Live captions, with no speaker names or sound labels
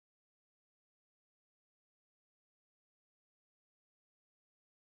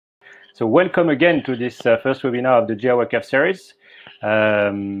So welcome again to this first webinar of the GI WACAF series.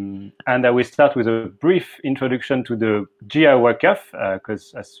 And I will start with a brief introduction to the GI WACAF,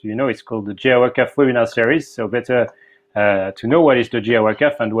 because as you know, it's called the GI WACAF webinar series. So better to know what is the GI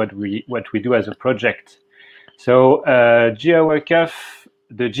WACAF and what we do as a project. So GI WACAF,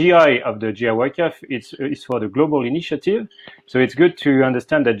 the GI of the GI WACAF, it's for the global initiative. So it's good to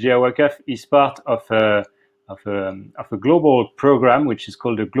understand that GI WACAF is part of a global program which is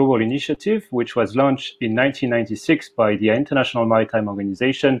called the Global Initiative, which was launched in 1996 by the International Maritime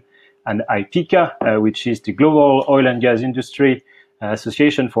Organization and ITOPF, which is the Global Oil and Gas Industry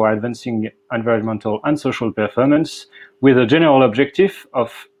Association for Advancing Environmental and Social Performance, with a general objective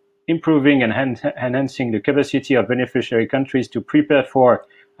of improving and enhancing the capacity of beneficiary countries to prepare for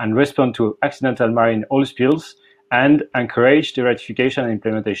and respond to accidental marine oil spills, and encourage the ratification and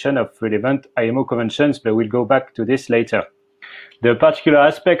implementation of relevant IMO conventions, but we'll go back to this later. The particular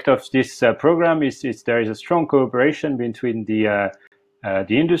aspect of this program is there is a strong cooperation between the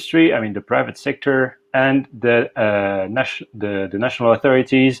industry, I mean the private sector, and the national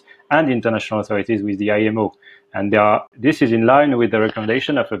authorities and international authorities with the IMO. And this is in line with the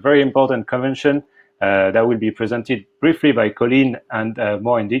recommendation of a very important convention that will be presented briefly by Colleen and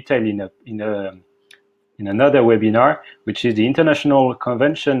more in detail in another webinar, which is the International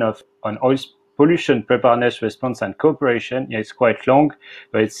Convention on Oil Pollution Preparedness, Response and Cooperation. Yeah, it's quite long,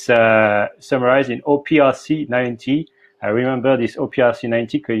 but it's summarized in OPRC 90. I remember this OPRC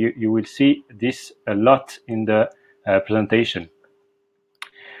 90 because you will see this a lot in the presentation.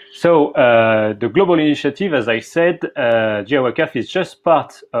 So the global initiative, as I said, GI WACAF is just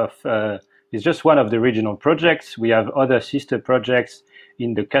part of, is just one of the regional projects. We have other sister projects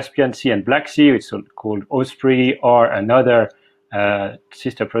in the Caspian Sea and Black Sea. It's called OSRL, or another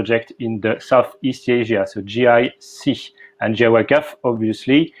sister project in the Southeast Asia, so GIC. And GI WACAF,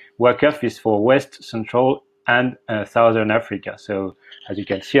 obviously, WACAF is for West, Central, and Southern Africa. So as you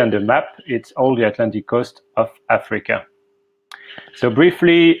can see on the map, it's all the Atlantic coast of Africa. So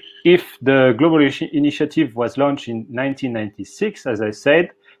briefly, if the Global Initiative was launched in 1996, as I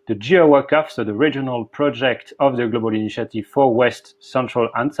said, the GI WACAF, so the regional project of the Global Initiative for West, Central,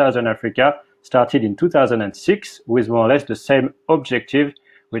 and Southern Africa, started in 2006 with more or less the same objective,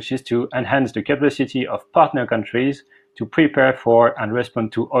 which is to enhance the capacity of partner countries to prepare for and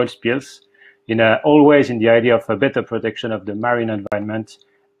respond to oil spills, always in the idea of a better protection of the marine environment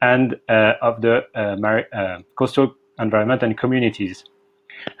and of the coastal environment and communities.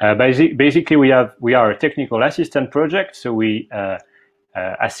 Basically, we are a technical assistant project, so we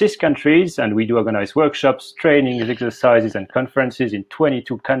assist countries, and we do organize workshops, trainings, exercises, and conferences in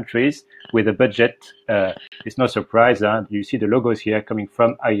 22 countries with a budget. It's no surprise, you see the logos here coming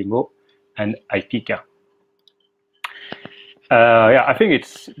from IMO and IPICA. Yeah, I think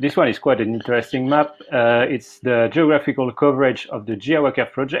this one is quite an interesting map. It's the geographical coverage of the GI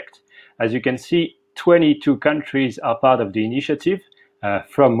WACAF project. As you can see, 22 countries are part of the initiative.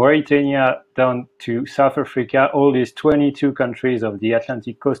 From Mauritania down to South Africa, all these 22 countries of the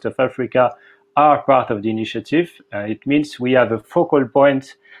Atlantic coast of Africa are part of the initiative. It means we have a focal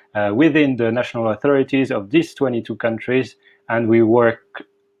point within the national authorities of these 22 countries, and we work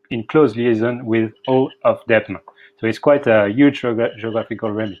in close liaison with all of them. So it's quite a huge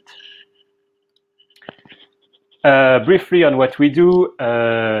geographical remit. Briefly on what we do,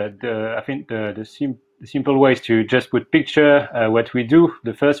 I think the simple way is to just put picture what we do.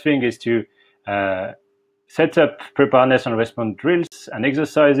 The first thing is to set up preparedness and response drills and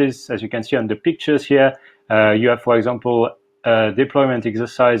exercises. As you can see on the pictures here, you have, for example, a deployment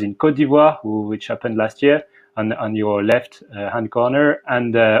exercise in Côte d'Ivoire, which happened last year on your left hand corner,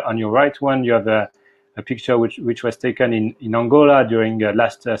 and on your right one you have a picture which was taken in Angola during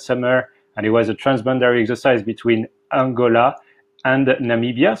last summer, and it was a transboundary exercise between Angola and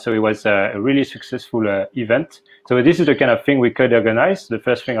Namibia. So it was a really successful event. So this is the kind of thing we could organize. The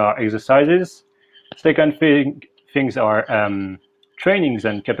first thing are exercises. Second things are trainings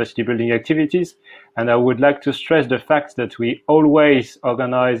and capacity building activities. And I would like to stress the fact that we always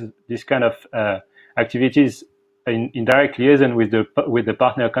organize this kind of activities in direct liaison with the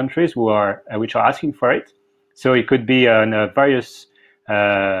partner countries which are asking for it. So it could be on various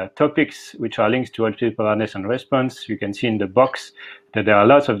topics which are linked to oil preparedness and response. You can see in the box that there are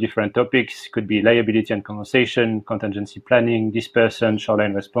lots of different topics. Could be liability and compensation, contingency planning, dispersion,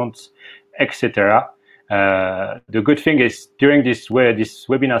 shoreline response, etc. The good thing is during this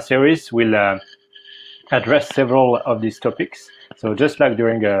webinar series, we'll address several of these topics. So just like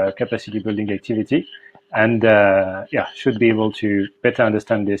during a capacity building activity, and yeah, should be able to better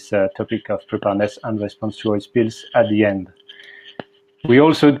understand this topic of preparedness and response to oil spills at the end. We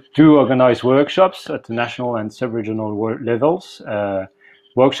also do organize workshops at the national and sub-regional levels.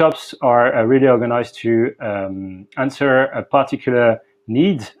 Workshops are really organized to answer a particular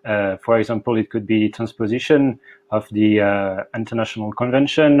need. For example, it could be transposition of the international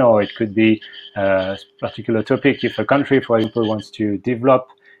convention, or it could be a particular topic. If a country, for example, wants to develop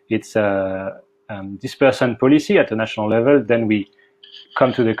its dispersant policy at the national level, then we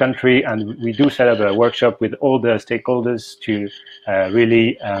come to the country and we do set up a workshop with all the stakeholders to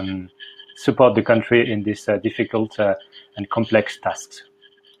really support the country in this difficult and complex tasks.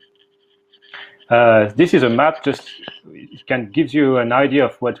 This is a map, just it gives you an idea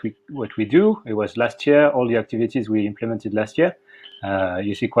of what we do. It was last year, all the activities we implemented last year.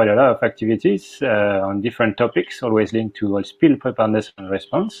 You see quite a lot of activities on different topics, always linked to oil spill preparedness and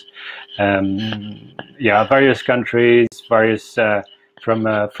response. Yeah, various countries, various from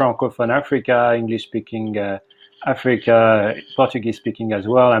Francophone Africa, English-speaking Africa, Portuguese-speaking as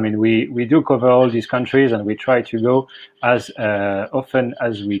well. I mean, we do cover all these countries, and we try to go as often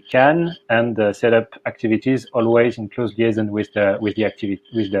as we can and set up activities always in close liaison with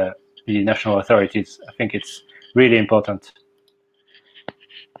the national authorities. I think it's really important.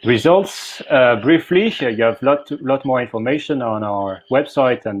 Results, briefly, you have lot more information on our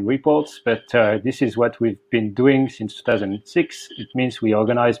website and reports, but this is what we've been doing since 2006. It means we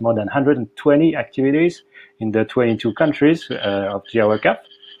organize more than 120 activities in the 22 countries of GI WACAF.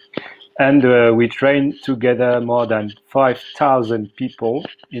 And we train together more than 5,000 people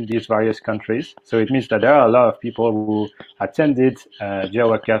in these various countries. So it means that there are a lot of people who attended GI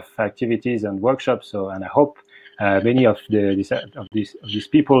WACAF activities and workshops. So, and I hope many of these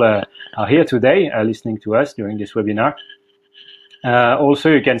people are here today listening to us during this webinar.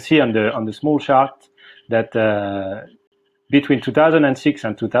 Also, you can see on the small chart that between 2006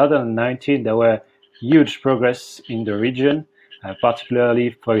 and 2019, there were huge progress in the region,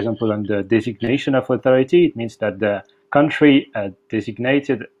 particularly, for example, on the designation of authority. It means that the country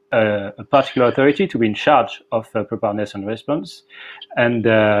designated a particular authority to be in charge of preparedness and response. And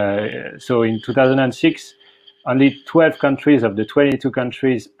so in 2006, only 12 countries of the 22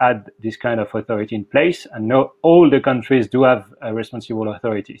 countries had this kind of authority in place, and now all the countries do have a responsible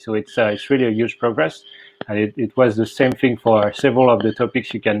authority. So it's really a huge progress, and it was the same thing for several of the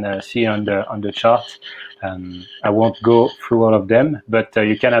topics you can see on the chart. I won't go through all of them, but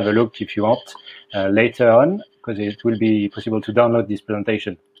you can have a look if you want later on, because it will be possible to download this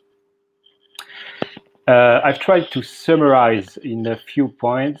presentation. I've tried to summarize in a few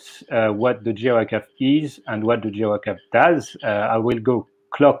points what the GI WACAF is and what the GI WACAF does. I will go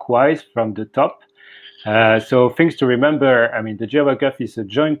clockwise from the top. So things to remember, I mean, the GI WACAF is a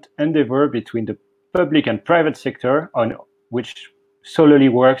joint endeavor between the public and private sector on which solely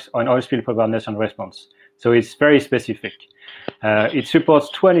works on oil spill preparedness and response. So it's very specific. It supports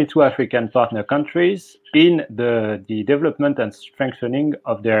 22 African partner countries in the development and strengthening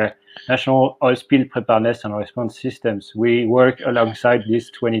of their national oil spill preparedness and response systems. We work alongside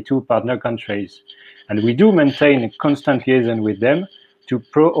these 22 partner countries, and we do maintain a constant liaison with them to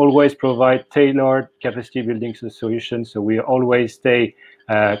always provide tailored capacity building solutions. So we always stay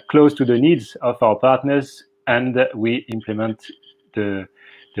close to the needs of our partners, and we implement the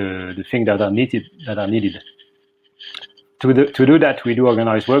things that are needed. To do that, we do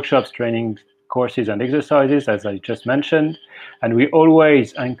organize workshops, training, courses, and exercises, as I just mentioned. And we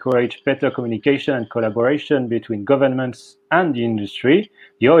always encourage better communication and collaboration between governments and the industry,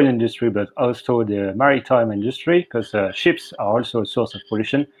 the oil industry, but also the maritime industry, because ships are also a source of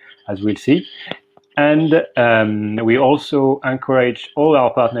pollution, as we'll see. And we also encourage all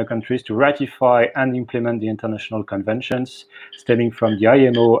our partner countries to ratify and implement the international conventions stemming from the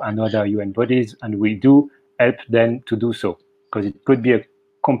IMO and other UN bodies, and we do help them to do so, because it could be a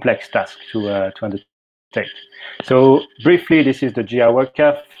complex task to undertake. So briefly, this is the GI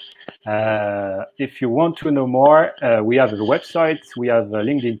WACAF. If you want to know more, we have a website, we have a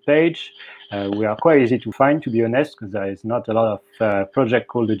LinkedIn page. We are quite easy to find, to be honest, because there is not a lot of project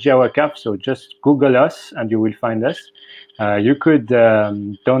called the GI WACAF. So just Google us and you will find us. You could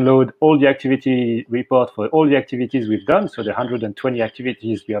download all the activity report for all the activities we've done. So the 120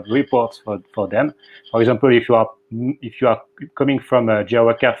 activities, we have reports for them. For example, if you are coming from GI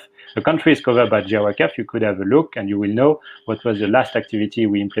WACAF, a country is covered by GI WACAF, you could have a look and you will know what was the last activity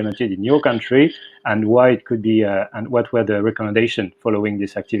we implemented in your country and why it could be and what were the recommendations following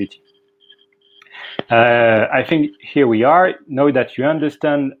this activity. I think here we are. Now that you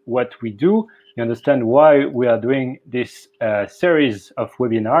understand what we do, you understand why we are doing this series of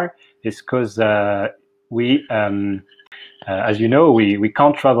webinar. Is because we, as you know, we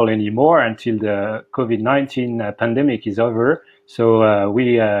can't travel anymore until the COVID-19 pandemic is over. So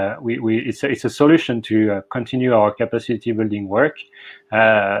it's a solution to continue our capacity building work.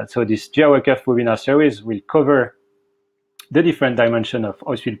 So this GI WACAF webinar series will cover the different dimension of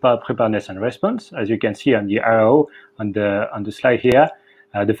oil spill preparedness and response, as you can see on the arrow on the slide here.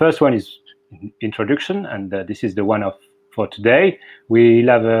 The first one is introduction, and this is the one for today. We'll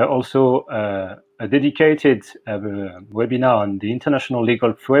have also a dedicated webinar on the international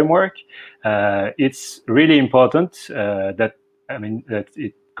legal framework. It's really important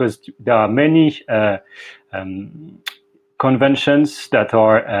because there are many conventions that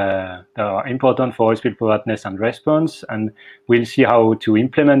are important for oil spill preparedness and response, and we'll see how to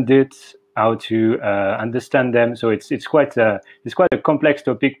implement it, how to understand them. So it's quite a complex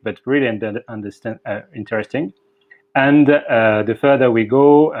topic, but really interesting. And the further we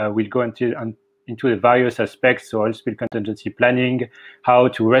go, we'll go into the various aspects, so oil spill contingency planning, how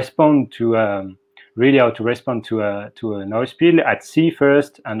to respond to an oil spill at sea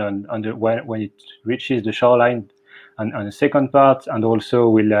first, and when it reaches the shoreline on the second part, and also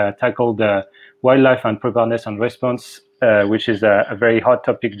we'll tackle the wildlife and preparedness and response, which is a very hot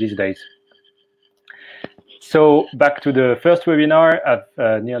topic these days. So back to the first webinar,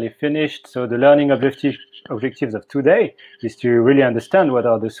 I've nearly finished. So the learning objectives of today is to really understand what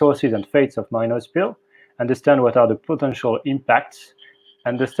are the sources and fates of marine oil spill, understand what are the potential impacts,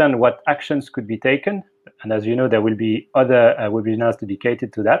 understand what actions could be taken, and as you know, there will be other webinars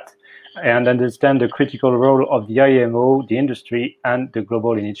dedicated to that, and understand the critical role of the IMO, the industry, and the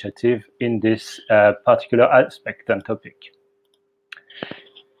global initiative in this particular aspect and topic.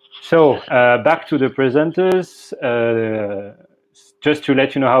 So back to the presenters, just to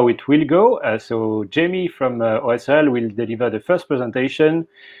let you know how it will go. So Jamie from OSRL will deliver the first presentation,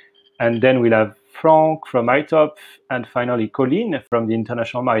 and then we'll have Frank from ITOPF, and finally Colleen from the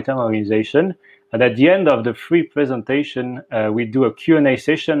International Maritime Organization. And at the end of the free presentation, we do a Q&A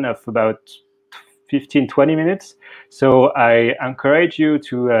session of about 15-20 minutes. So I encourage you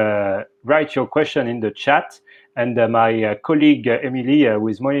to write your question in the chat, and my colleague Emily, who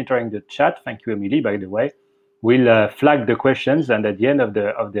is monitoring the chat, thank you Emily, by the way, will flag the questions, and at the end of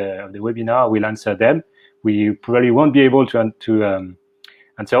the webinar, we'll answer them. We probably won't be able to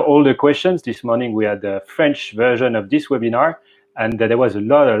answer all the questions. This morning we had the French version of this webinar, and there was a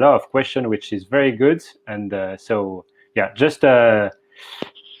lot of questions, which is very good. And so yeah, just ask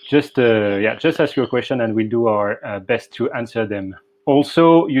your question, and we'll do our best to answer them.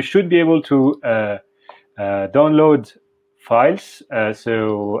 Also, you should be able to download files.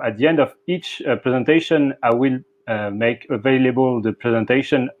 So at the end of each presentation, I will make available the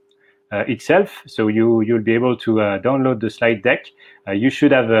presentation itself. So you'll be able to download the slide deck. You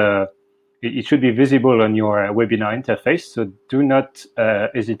should have it should be visible on your webinar interface. So do not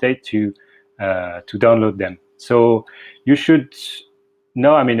hesitate to download them. So you should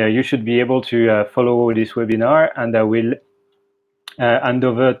you should be able to follow this webinar, and I will hand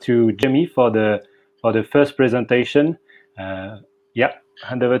over to Jamie for the first presentation. Yeah,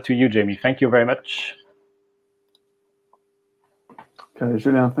 hand over to you, Jamie. Thank you very much. Okay,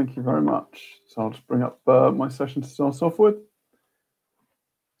 Julien, thank you very much. So I'll just bring up my session to start off with.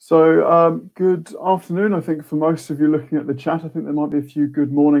 So good afternoon. I think for most of you looking at the chat, I think there might be a few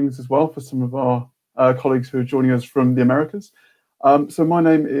good mornings as well for some of our colleagues who are joining us from the Americas. So my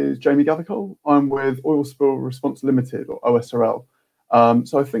name is Jamie Gathercole. I'm with Oil Spill Response Limited, or OSRL.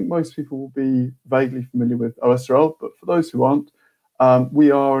 So I think most people will be vaguely familiar with OSRL, but for those who aren't, we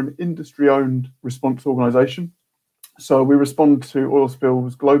are an industry-owned response organisation. So we respond to oil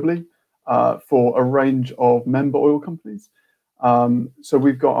spills globally for a range of member oil companies. So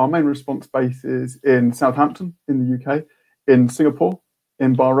we've got our main response bases in Southampton in the UK, in Singapore,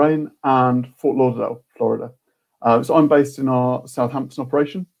 in Bahrain, and Fort Lauderdale, Florida. So I'm based in our Southampton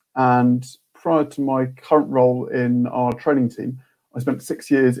operation, and prior to my current role in our training team, I spent 6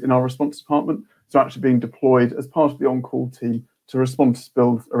 years in our response department, so actually being deployed as part of the on-call team to respond to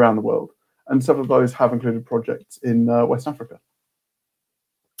spills around the world. And several of those have included projects in West Africa.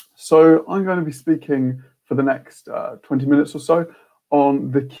 So I'm going to be speaking for the next 20 minutes or so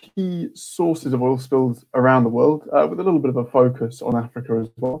on the key sources of oil spills around the world, with a little bit of a focus on Africa as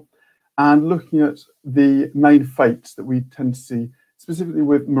well, and looking at the main fates that we tend to see, specifically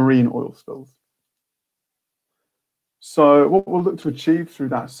with marine oil spills. So what we'll look to achieve through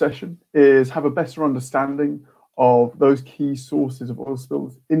that session is have a better understanding of those key sources of oil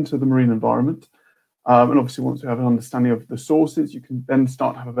spills into the marine environment. And obviously, once you have an understanding of the sources, you can then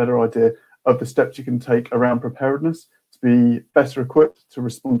start to have a better idea of the steps you can take around preparedness to be better equipped to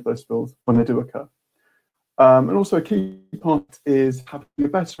respond to those spills when they do occur. And also a key part is having a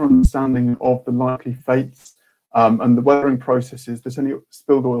better understanding of the likely fates And the weathering processes that any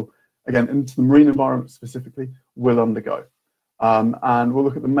spilled oil, again, into the marine environment specifically, will undergo. And we'll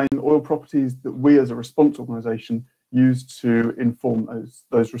look at the main oil properties that we as a response organisation use to inform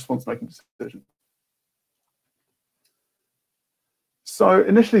those response-making decisions. So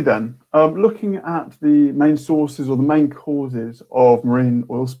initially then, looking at the main sources or the main causes of marine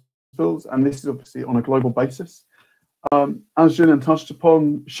oil spills, and this is obviously on a global basis. As Julian touched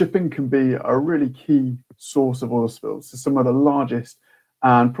upon, shipping can be a really key source of oil spills. So some of the largest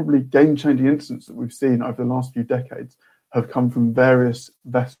and probably game-changing incidents that we've seen over the last few decades have come from various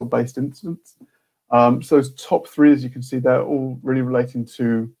vessel-based incidents. So those top three, as you can see, they're all really relating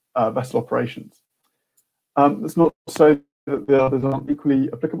to vessel operations. That's not to say that the others aren't equally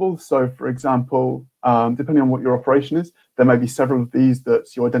applicable. So, for example, depending on what your operation is, there may be several of these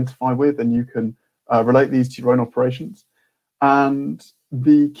that you identify with, and you can relate these to your own operations. And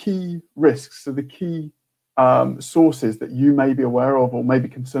the key risks, so the key sources that you may be aware of or may be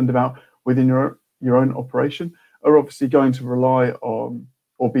concerned about within your own operation are obviously going to rely on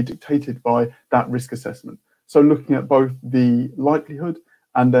or be dictated by that risk assessment. So looking at both the likelihood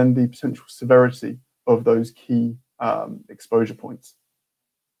and then the potential severity of those key exposure points.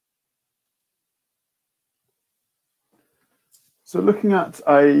 So looking at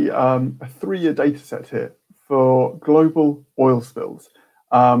a 3-year data set here for global oil spills.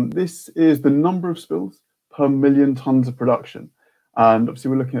 This is the number of spills per million tons of production. And obviously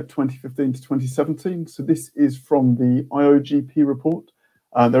we're looking at 2015 to 2017. So this is from the IOGP report.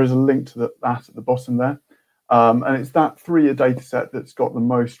 There is a link to that at the bottom there. And it's that 3-year data set that's got the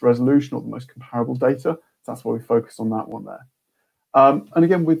most resolution or the most comparable data. So that's why we focus on that one there. And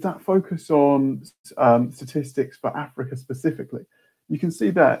again, with that focus on statistics for Africa specifically, you can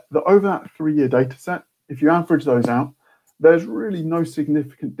see there that over that 3-year data set, if you average those out, there's really no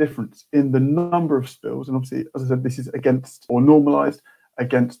significant difference in the number of spills. And obviously, as I said, this is against or normalized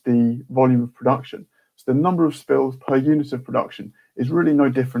against the volume of production. So the number of spills per unit of production is really no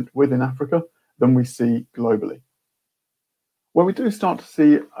different within Africa than we see globally. Where we do start to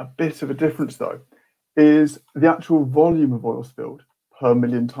see a bit of a difference, though, is the actual volume of oil spilled per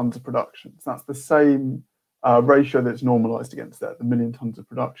million tons of production. So that's the same ratio that's normalized against that, the million tons of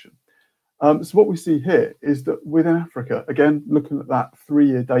production. So what we see here is that within Africa, again, looking at that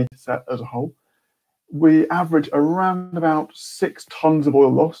 3-year data set as a whole, we average around about 6 tons of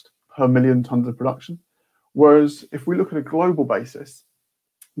oil lost per million tons of production. Whereas if we look at a global basis,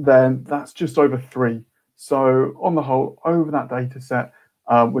 then that's just over 3. So on the whole, over that data set,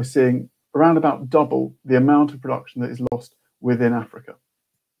 we're seeing around about double the amount of production that is lost within Africa.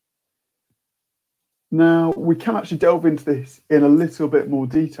 Now, we can actually delve into this in a little bit more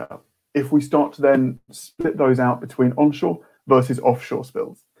detail if we start to then split those out between onshore versus offshore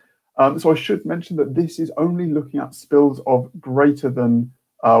spills. So I should mention that this is only looking at spills of greater than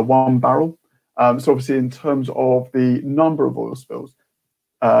 1 barrel. So obviously in terms of the number of oil spills,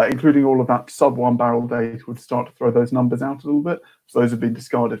 including all of that sub 1 barrel data, would start to throw those numbers out a little bit. So those have been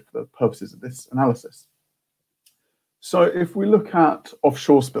discarded for the purposes of this analysis. So if we look at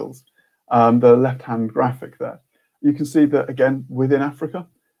offshore spills, the left-hand graphic there, you can see that again, within Africa,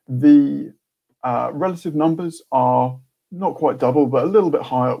 the relative numbers are not quite double, but a little bit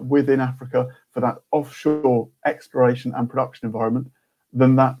higher within Africa for that offshore exploration and production environment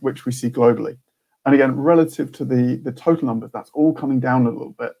than that which we see globally. And again, relative to the total numbers, that's all coming down a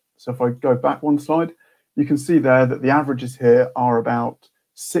little bit. So if I go back one slide, you can see there that the averages here are about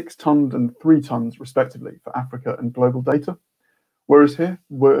 6 tons and 3 tons respectively for Africa and global data. Whereas here,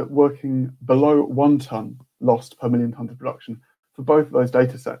 we're working below 1 ton lost per million tons of production for both of those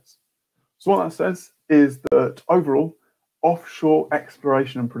data sets. So what that says is that overall, offshore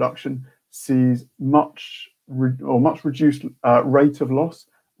exploration and production sees much reduced rate of loss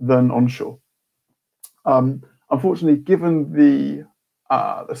than onshore. Unfortunately, given the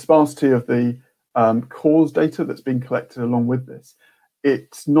sparsity of the cause data that's been collected along with this,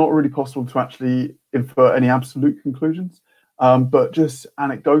 it's not really possible to actually infer any absolute conclusions, but just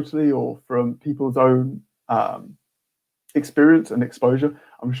anecdotally or from people's own experience and exposure,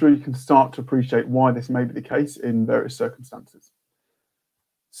 I'm sure you can start to appreciate why this may be the case in various circumstances.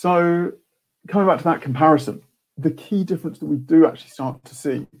 So coming back to that comparison, the key difference that we do actually start to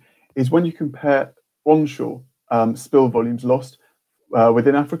see is when you compare onshore spill volumes lost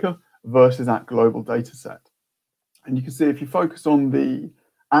within Africa versus that global data set. And you can see if you focus on the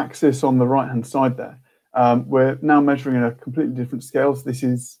axis on the right-hand side there, we're now measuring in a completely different scale. So this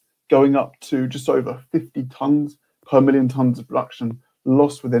is going up to just over 50 tons per million tons of production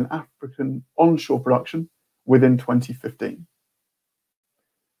lost within African onshore production within 2015.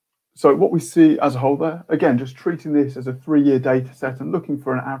 So what we see as a whole there, again, just treating this as a 3-year data set and looking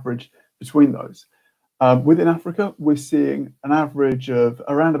for an average between those. Within Africa, we're seeing an average of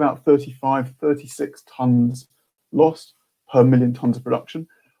around about 35, 36 tonnes lost per million tonnes of production,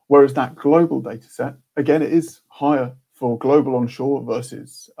 whereas that global data set, again, it is higher for global onshore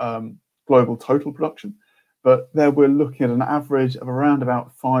versus global total production, but there we're looking at an average of around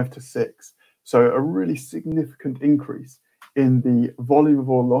about 5 to 6. So a really significant increase in the volume of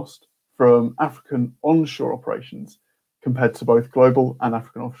oil lost from African onshore operations compared to both global and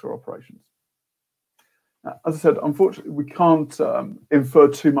African offshore operations. As I said, unfortunately, we can't infer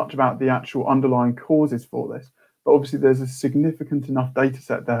too much about the actual underlying causes for this, but obviously there's a significant enough data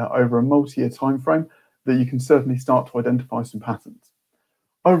set there over a multi-year time frame that you can certainly start to identify some patterns.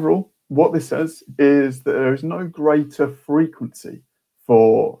 Overall, what this says is that there is no greater frequency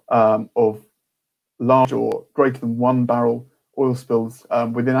for of large or greater than 1 barrel oil spills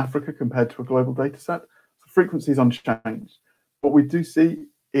within Africa compared to a global data set. So frequency is unchanged. What we do see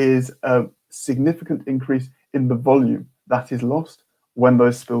is a significant increase in the volume that is lost when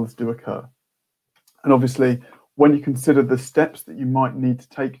those spills do occur. And obviously, when you consider the steps that you might need to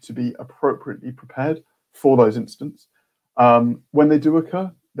take to be appropriately prepared for those incidents, when they do occur,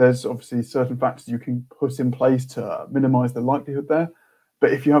 there's obviously certain factors you can put in place to minimize the likelihood there.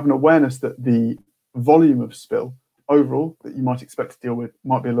 But if you have an awareness that the volume of spill overall that you might expect to deal with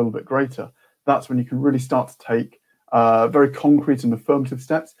might be a little bit greater, that's when you can really start to take very concrete and affirmative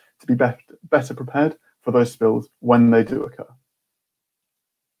steps to be better prepared for those spills when they do occur.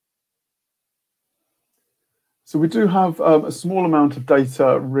 So we do have a small amount of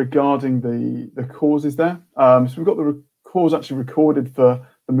data regarding the causes there. So we've got the cause actually recorded for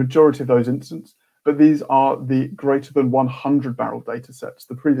the majority of those incidents, but these are the greater than 100 barrel data sets.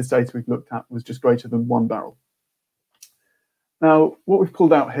 The previous data we've looked at was just greater than 1 barrel. Now, what we've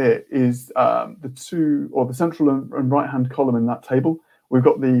pulled out here is the central and right-hand column in that table. We've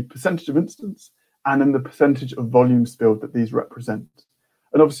got the percentage of incidents and then the percentage of volume spilled that these represent.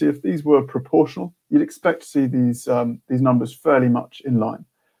 And obviously, if these were proportional, you'd expect to see these numbers fairly much in line.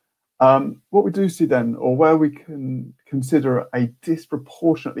 What we do see then, or where we can consider a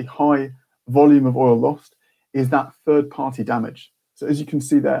disproportionately high volume of oil lost, is that third-party damage. So as you can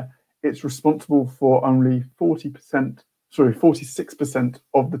see there, it's responsible for only 46%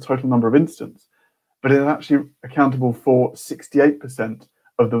 of the total number of incidents, but it's actually accountable for 68%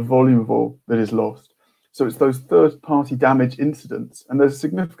 of the volume of oil that is lost. So it's those third-party damage incidents, and there's a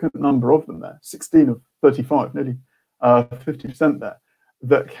significant number of them there, 16 of 35, nearly 50% there,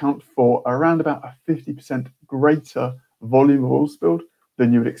 that account for around about a 50% greater volume of oil spilled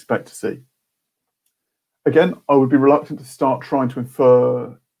than you would expect to see. Again, I would be reluctant to start trying to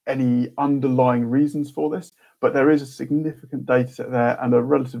infer any underlying reasons for this, but there is a significant data set there and a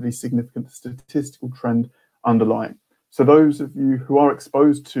relatively significant statistical trend underlying. So those of you who are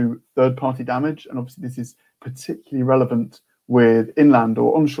exposed to third-party damage, and obviously this is particularly relevant with inland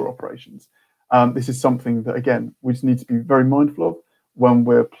or onshore operations, this is something that, again, we just need to be very mindful of when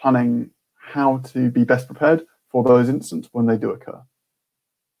we're planning how to be best prepared for those incidents when they do occur.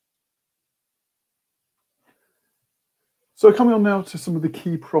 So coming on now to some of the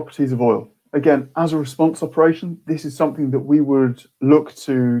key properties of oil. Again, as a response operation, this is something that we would look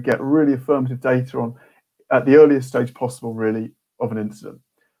to get really affirmative data on at the earliest stage possible, really, of an incident.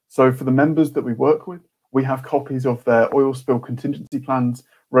 So for the members that we work with, we have copies of their oil spill contingency plans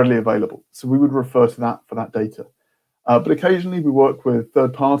readily available. So we would refer to that for that data. But occasionally we work with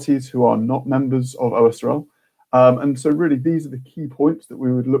third parties who are not members of OSRL. And so really these are the key points that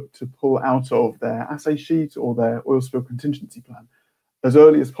we would look to pull out of their assay sheet or their oil spill contingency plan as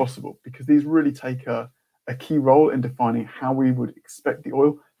early as possible, because these really take a key role in defining how we would expect the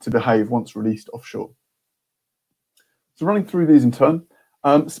oil to behave once released offshore. So running through these in turn,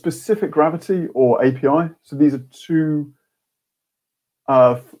 specific gravity or API. So these are two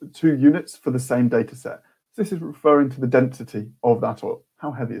units for the same data set. So this is referring to the density of that oil.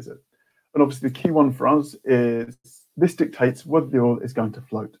 How heavy is it? And obviously the key one for us is this dictates whether the oil is going to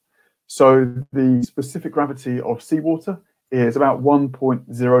float. So the specific gravity of seawater is about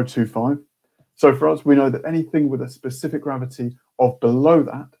 1.025. So for us, we know that anything with a specific gravity of below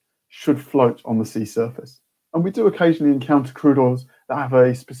that should float on the sea surface. And we do occasionally encounter crude oils that have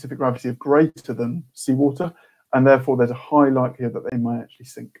a specific gravity of greater than seawater, and therefore there's a high likelihood that they may actually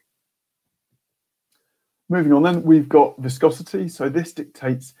sink. Moving on then, we've got viscosity. So this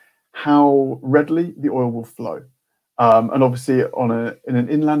dictates how readily the oil will flow. And obviously in an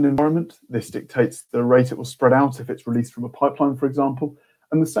inland environment, this dictates the rate it will spread out if it's released from a pipeline, for example.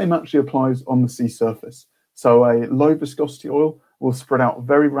 And the same actually applies on the sea surface. So a low viscosity oil will spread out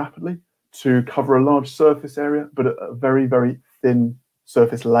very rapidly to cover a large surface area, but a very, very thin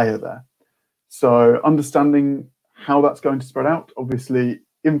surface layer there. So understanding how that's going to spread out obviously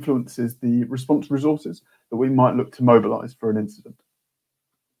influences the response resources that we might look to mobilize for an incident.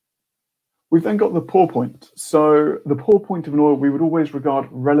 We've then got the pour point. So the pour point of an oil we would always regard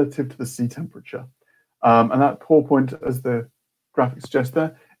relative to the sea temperature. And that pour point, as the graphic suggests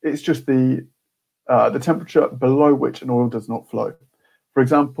there, it's just the temperature below which an oil does not flow. For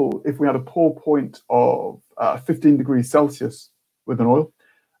example, if we had a pour point of 15 degrees Celsius with an oil,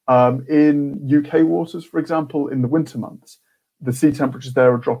 in UK waters, for example, in the winter months, the sea temperatures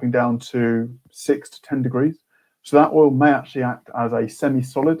there are dropping down to 6 to 10 degrees. So that oil may actually act as a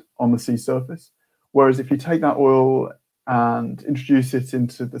semi-solid on the sea surface. Whereas if you take that oil and introduce it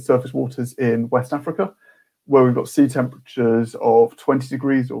into the surface waters in West Africa, where we've got sea temperatures of 20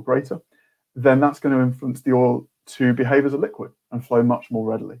 degrees or greater, then that's going to influence the oil to behave as a liquid and flow much more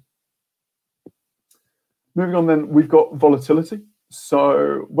readily. Moving on then, we've got volatility.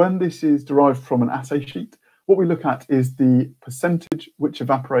 So when this is derived from an assay sheet, what we look at is the percentage which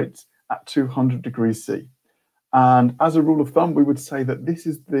evaporates at 200 degrees C. And as a rule of thumb, we would say that this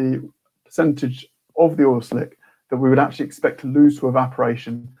is the percentage of the oil slick that we would actually expect to lose to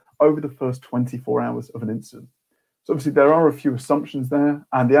evaporation over the first 24 hours of an incident. So obviously there are a few assumptions there,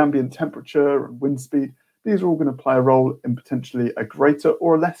 and the ambient temperature and wind speed, these are all going to play a role in potentially a greater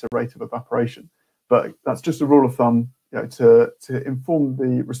or a lesser rate of evaporation. But that's just a rule of thumb, to inform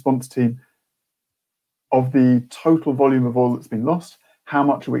the response team of the total volume of oil that's been lost, how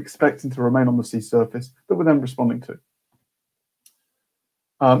much are we expecting to remain on the sea surface that we're then responding to.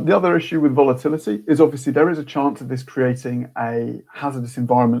 The other issue with volatility is obviously there is a chance of this creating a hazardous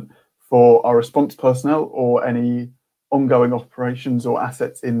environment for our response personnel or any ongoing operations or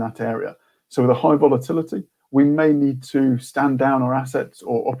assets in that area. So with a high volatility, we may need to stand down our assets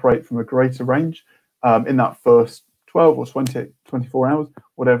or operate from a greater range in that first 12 or 24 hours,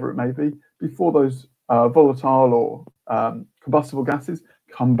 whatever it may be, before those volatile or combustible gases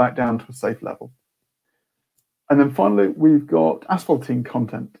come back down to a safe level. And then finally, we've got asphaltene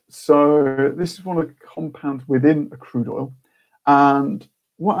content. So this is one of the compounds within a crude oil. And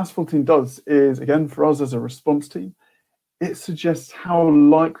what asphaltene does is, again, for us as a response team, it suggests how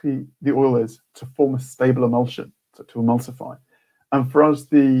likely the oil is to form a stable emulsion, so to emulsify. And for us,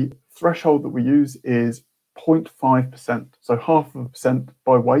 the threshold that we use is 0.5%, so 0.5%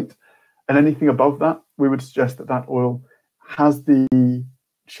 by weight. And anything above that, we would suggest that that oil has the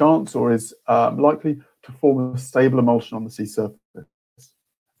chance or is likely to form a stable emulsion on the sea surface.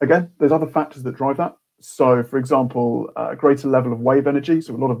 Again, there's other factors that drive that. So, for example, a greater level of wave energy,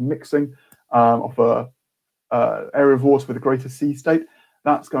 so a lot of mixing of a area of water with a greater sea state,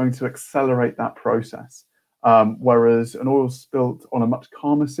 that's going to accelerate that process. Whereas an oil spilt on a much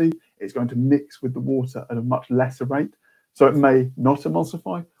calmer sea, it's going to mix with the water at a much lesser rate. So it may not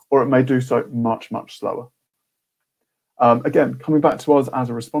emulsify, or it may do so much, much slower. Again, coming back to us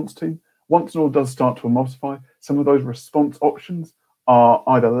as a response team, once an oil does start to emulsify, some of those response options are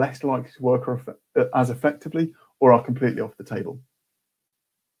either less likely to work as effectively or are completely off the table.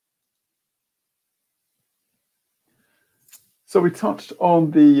 So we touched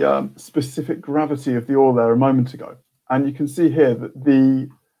on the specific gravity of the oil there a moment ago, and you can see here that the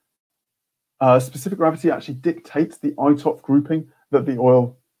specific gravity actually dictates the ITOPF grouping that the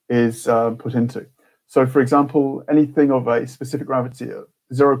oil is put into. So, for example, anything of a specific gravity of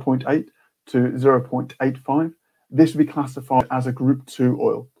 0.8 to 0.85, this would be classified as a group 2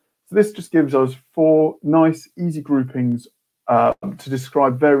 oil. So this just gives us 4 nice, easy groupings to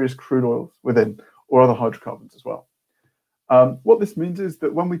describe various crude oils within, or other hydrocarbons as well. What this means is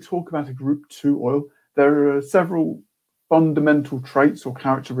that when we talk about a group 2 oil, there are several fundamental traits or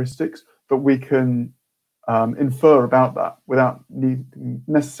characteristics that we can infer about that without needing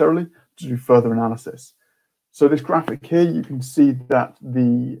necessarily to do further analysis. So this graphic here, you can see that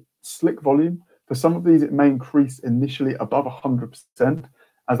the slick volume, for some of these, it may increase initially above 100%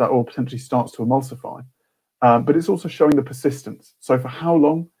 as that oil potentially starts to emulsify. But it's also showing the persistence. So for how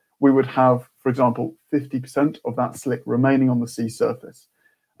long we would have, for example, 50% of that slick remaining on the sea surface.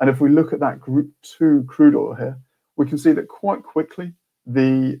 And if we look at that group 2 crude oil here, we can see that quite quickly,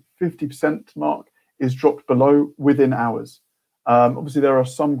 the 50% mark is dropped below within hours. Obviously, there are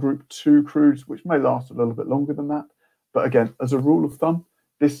some group 2 crudes which may last a little bit longer than that. But again, as a rule of thumb,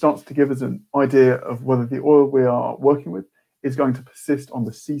 this starts to give us an idea of whether the oil we are working with is going to persist on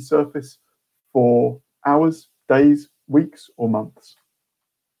the sea surface for hours, days, weeks, or months.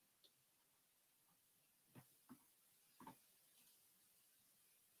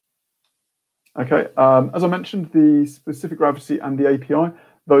 Okay, as I mentioned, the specific gravity and the API,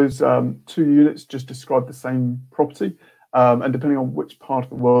 those two units just describe the same property. And depending on which part of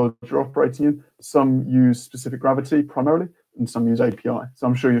the world you're operating in, some use specific gravity primarily, and some use API. So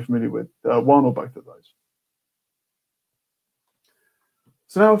I'm sure you're familiar with one or both of those.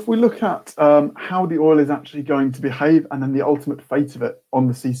 So now if we look at how the oil is actually going to behave and then the ultimate fate of it on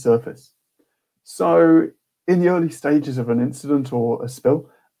the sea surface. So in the early stages of an incident or a spill,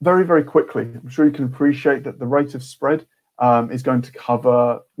 very, very quickly, I'm sure you can appreciate that the rate of spread is going to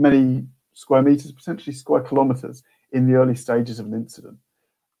cover many square meters, potentially square kilometers in the early stages of an incident.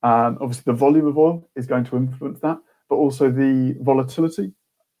 Obviously, the volume of oil is going to influence that, but also the volatility,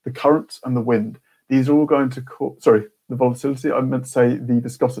 the currents, and the wind. These are all going to the volatility, I meant to say the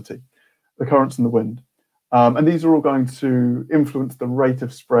viscosity, the currents and the wind. And these are all going to influence the rate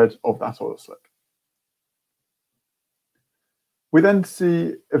of spread of that oil slick. We then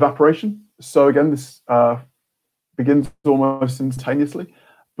see evaporation. So again, this begins almost instantaneously,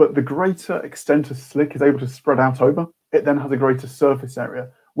 but the greater extent a slick is able to spread out over, it then has a greater surface area,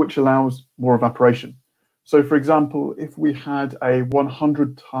 which allows more evaporation. So for example, if we had a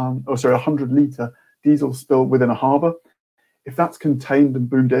 100 litre diesel spill within a harbour, if that's contained and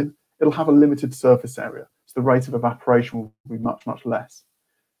boomed in, it'll have a limited surface area. So the rate of evaporation will be much, much less.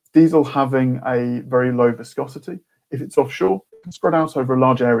 Diesel having a very low viscosity, if it's offshore, it can spread out over a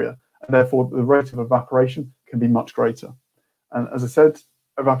large area, and therefore the rate of evaporation can be much greater. And as I said,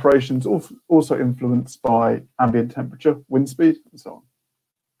 evaporation is also influenced by ambient temperature, wind speed, and so on.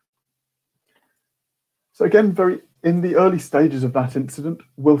 So again, in the early stages of that incident,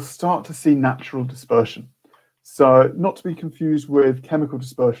 we'll start to see natural dispersion. So not to be confused with chemical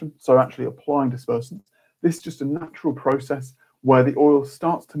dispersion, so actually applying dispersants. This is just a natural process where the oil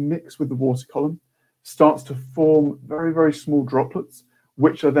starts to mix with the water column, starts to form very, very small droplets,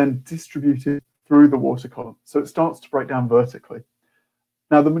 which are then distributed through the water column. So it starts to break down vertically.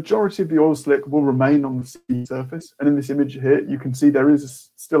 Now, the majority of the oil slick will remain on the sea surface. And in this image here, you can see there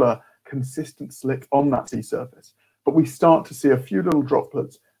is still a consistent slick on that sea surface. But we start to see a few little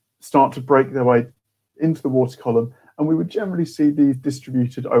droplets start to break their way into the water column. And we would generally see these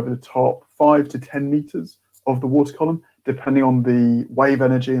distributed over the top 5 to 10 meters of the water column, depending on the wave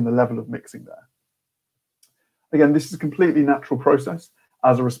energy and the level of mixing there. Again, this is a completely natural process.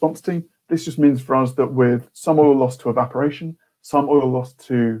 As a response team, this just means for us that with some oil lost to evaporation, some oil lost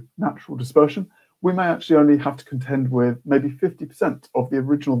to natural dispersion, we may actually only have to contend with maybe 50% of the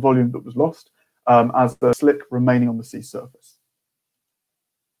original volume that was lost as the slick remaining on the sea surface.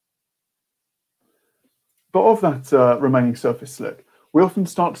 But of that remaining surface slick, we often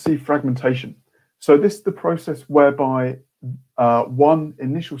start to see fragmentation. So this is the process whereby one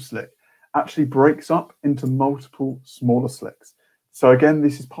initial slick actually breaks up into multiple smaller slicks. So again,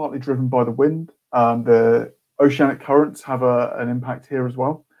 this is partly driven by the wind. The oceanic currents have an impact here as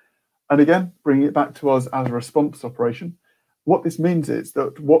well. And again, bringing it back to us as a response operation, what this means is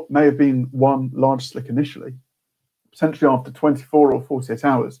that what may have been one large slick initially, potentially after 24 or 48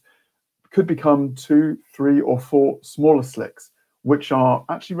 hours, could become 2, 3, or 4 smaller slicks, which are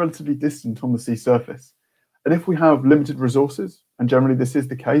actually relatively distant on the sea surface. And if we have limited resources, and generally this is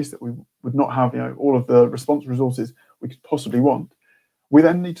the case, that we would not have all of the response resources we could possibly want, we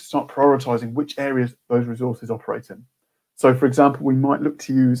then need to start prioritizing which areas those resources operate in. So for example, we might look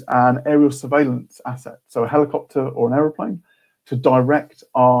to use an aerial surveillance asset, so a helicopter or an aeroplane, to direct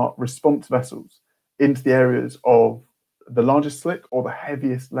our response vessels into the areas of the largest slick or the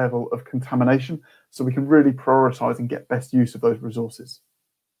heaviest level of contamination, so we can really prioritize and get best use of those resources.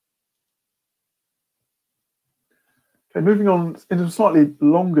 Okay, moving on into a slightly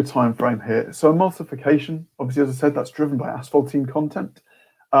longer time frame here. So emulsification, obviously, as I said, that's driven by asphaltene content.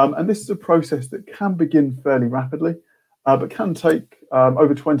 And this is a process that can begin fairly rapidly, but can take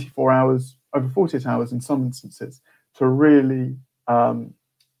over 24 hours, over 48 hours in some instances, to really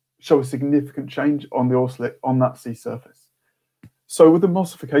show a significant change on the oil slick on that sea surface. So with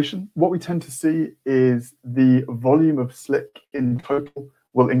emulsification, what we tend to see is the volume of slick in total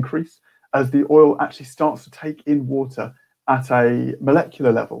will increase as the oil actually starts to take in water at a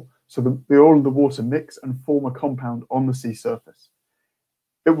molecular level. So the oil and the water mix and form a compound on the sea surface.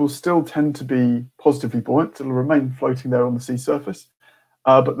 It will still tend to be positively buoyant. It'll remain floating there on the sea surface,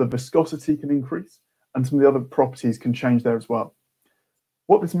 but the viscosity can increase and some of the other properties can change there as well.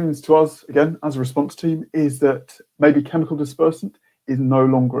 What this means to us, again, as a response team, is that maybe chemical dispersant is no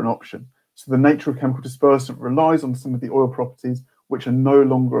longer an option. So the nature of chemical dispersant relies on some of the oil properties which are no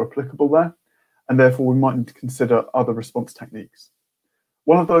longer applicable there, and therefore we might need to consider other response techniques.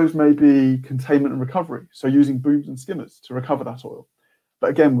 One of those may be containment and recovery, so using booms and skimmers to recover that oil. But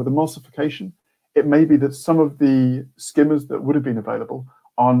again, with emulsification, it may be that some of the skimmers that would have been available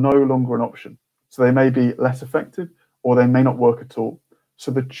are no longer an option. So they may be less effective, or they may not work at all.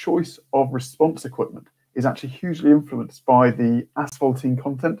 So the choice of response equipment is actually hugely influenced by the asphaltene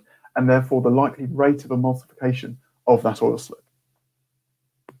content and therefore the likely rate of emulsification of that oil slick.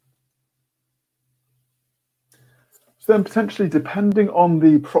 So then potentially, depending on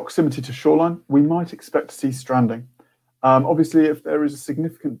the proximity to shoreline, we might expect to see stranding. Obviously, if there is a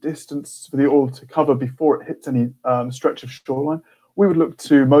significant distance for the oil to cover before it hits any stretch of shoreline, we would look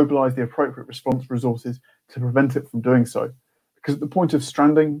to mobilize the appropriate response resources to prevent it from doing so. Because at the point of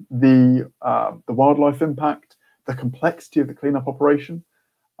stranding, the wildlife impact, the complexity of the cleanup operation,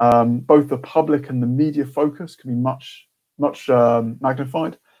 both the public and the media focus can be much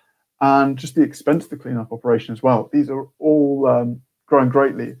magnified, and just the expense of the cleanup operation as well. These are all growing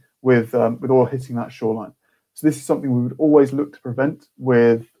greatly with oil hitting that shoreline. So this is something we would always look to prevent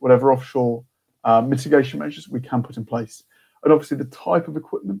with whatever offshore mitigation measures we can put in place. And obviously the type of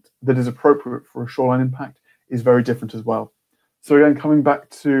equipment that is appropriate for a shoreline impact is very different as well. So again, coming back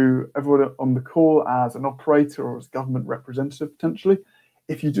to everyone on the call as an operator or as government representative potentially,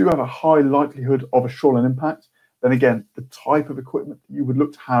 if you do have a high likelihood of a shoreline impact, then again, the type of equipment that you would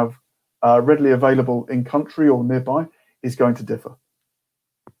look to have readily available in country or nearby is going to differ.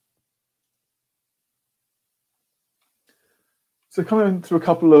 So coming into a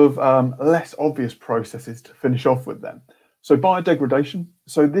couple of less obvious processes to finish off with then. So biodegradation.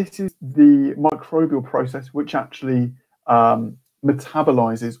 So this is the microbial process which actually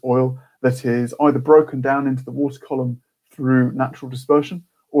metabolizes oil that is either broken down into the water column through natural dispersion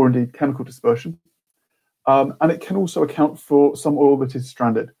or indeed chemical dispersion. And it can also account for some oil that is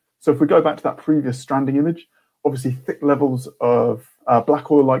stranded. So if we go back to that previous stranding image, obviously thick levels of black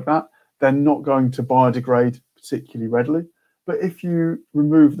oil like that, they're not going to biodegrade particularly readily. But if you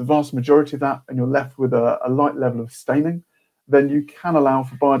remove the vast majority of that and you're left with a light level of staining, then you can allow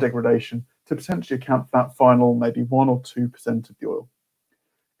for biodegradation to potentially account for that final maybe 1 or 2% of the oil.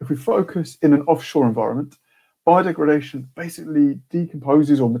 If we focus in an offshore environment, biodegradation basically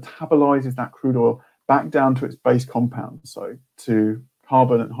decomposes or metabolizes that crude oil back down to its base compounds, so to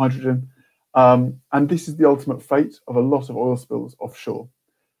carbon and hydrogen. And this is the ultimate fate of a lot of oil spills offshore.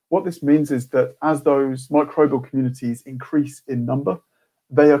 What this means is that as those microbial communities increase in number,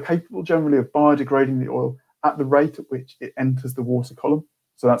 they are capable generally of biodegrading the oil at the rate at which it enters the water column.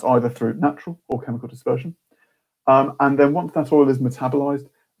 So that's either through natural or chemical dispersion. And then once that oil is metabolized,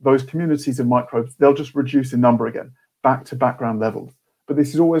 those communities of microbes, they'll just reduce in number again, back to background levels. But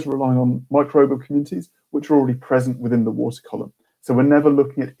this is always relying on microbial communities which are already present within the water column. So we're never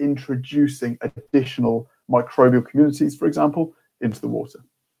looking at introducing additional microbial communities, for example, into the water.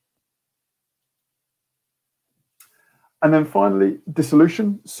 And then finally,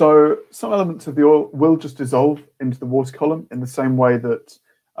 dissolution. So some elements of the oil will just dissolve into the water column in the same way that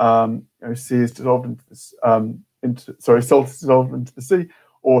sea is dissolved into this, salt is dissolved into the sea,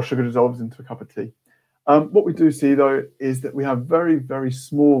 or sugar dissolves into a cup of tea. What we do see, though, is that we have very, very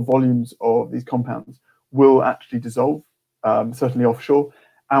small volumes of these compounds will actually dissolve, certainly offshore.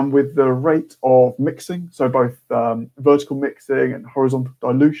 And with the rate of mixing, so both vertical mixing and horizontal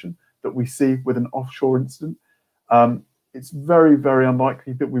dilution that we see with an offshore incident, it's very, very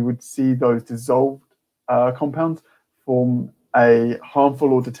unlikely that we would see those dissolved compounds form a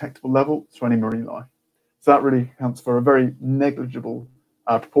harmful or detectable level to any marine life. So that really accounts for a very negligible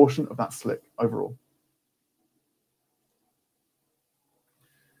proportion of that slick overall.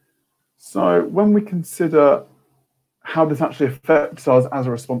 So when we consider how this actually affects us as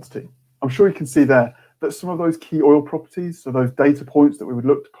a response team, I'm sure you can see there that some of those key oil properties, so those data points that we would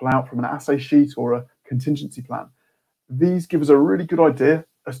look to pull out from an assay sheet or a contingency plan, these give us a really good idea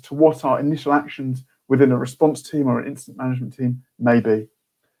as to what our initial actions within a response team or an incident management team may be.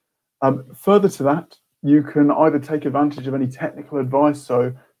 Further to that, you can either take advantage of any technical advice,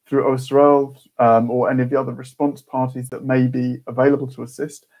 so through OSRL or any of the other response parties that may be available to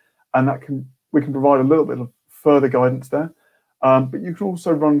assist, and we can provide a little bit of further guidance there. But you can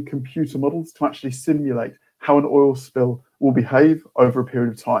also run computer models to actually simulate how an oil spill will behave over a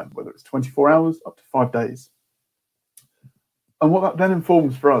period of time, whether it's 24 hours up to 5 days. And what that then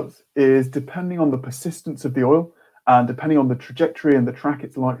informs for us is, depending on the persistence of the oil and depending on the trajectory and the track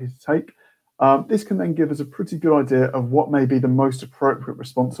it's likely to take, this can then give us a pretty good idea of what may be the most appropriate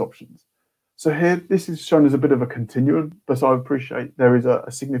response options. So here, this is shown as a bit of a continuum, but I appreciate there is a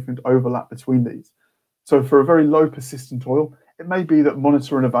significant overlap between these. So for a very low persistent oil, it may be that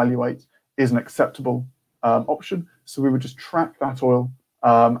monitor and evaluate is an acceptable option. So we would just track that oil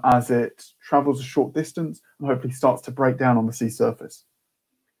as it travels a short distance and hopefully starts to break down on the sea surface.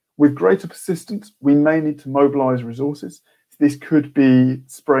 With greater persistence, we may need to mobilize resources. This could be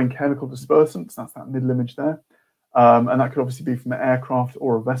spraying chemical dispersants, that's that middle image there. And that could obviously be from an aircraft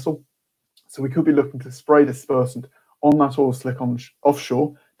or a vessel. So we could be looking to spray dispersant on that oil slick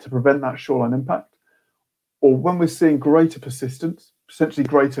offshore to prevent that shoreline impact. Or when we're seeing greater persistence, potentially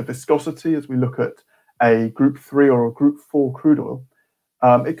greater viscosity, as we look at a Group 3 or a Group 4 crude oil,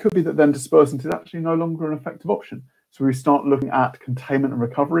 it could be that then dispersant is actually no longer an effective option. So we start looking at containment and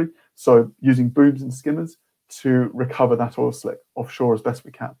recovery, so using booms and skimmers to recover that oil slick offshore as best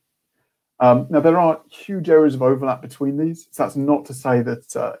we can. Now, there are huge areas of overlap between these, so that's not to say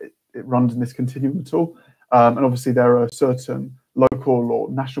that it runs in this continuum at all. And obviously, there are certain local or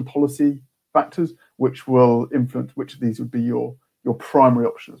national policy factors which will influence which of these would be your primary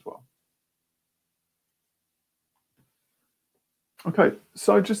option as well. Okay,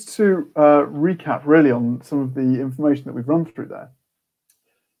 so just to recap really on some of the information that we've run through there,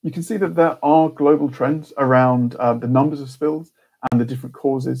 you can see that there are global trends around the numbers of spills and the different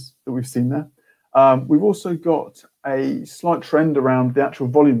causes that we've seen there. We've also got a slight trend around the actual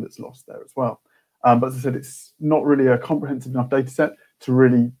volume that's lost there as well. But as I said, it's not really a comprehensive enough data set to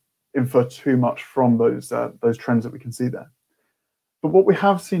really infer too much from those trends that we can see there. But what we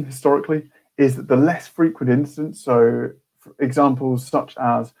have seen historically is that the less frequent incidents, so for examples such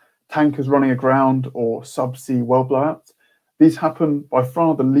as tankers running aground or subsea well blowouts, these happen by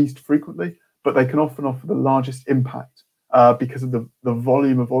far the least frequently, but they can often offer the largest impact because of the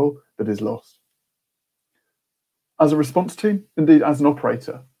volume of oil that is lost. As a response team, indeed as an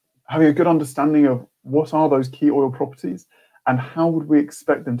operator, having a good understanding of what are those key oil properties and how would we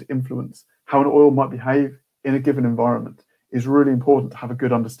expect them to influence how an oil might behave in a given environment is really important to have a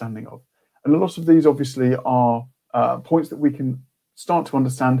good understanding of. And a lot of these obviously are points that we can start to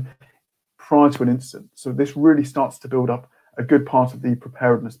understand prior to an incident. So this really starts to build up a good part of the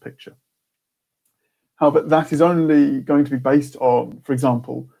preparedness picture. However, that is only going to be based on, for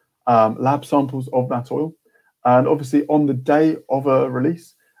example, lab samples of that oil. And obviously on the day of a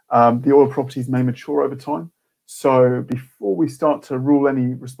release, the oil properties may mature over time. So before we start to rule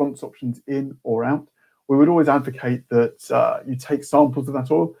any response options in or out, we would always advocate that you take samples of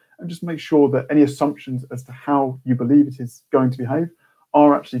that oil and just make sure that any assumptions as to how you believe it is going to behave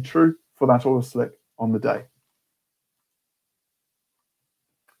are actually true for that oil slick on the day.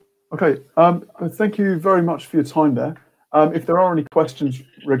 Okay, thank you very much for your time there. If there are any questions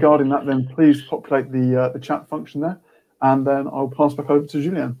regarding that, then please populate the chat function there, and then I'll pass back over to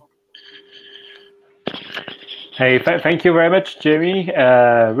Julien. Hey, thank you very much, Jamie.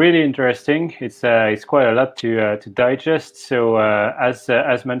 Really interesting. It's quite a lot to digest. So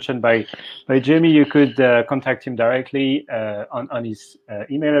as mentioned by Jamie, you could contact him directly on his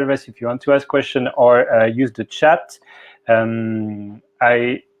email address if you want to ask a question, or use the chat.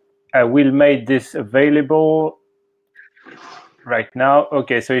 I will make this available right now.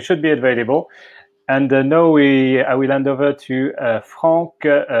 Okay, so it should be available. And now I will hand over to Frank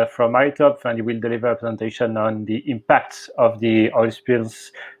from ITOPF, and he will deliver a presentation on the impacts of the oil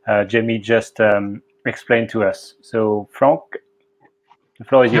spills Jamie just explained to us. So Frank, the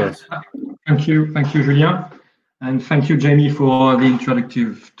floor is yours. Thank you, Julien. And thank you, Jamie, for the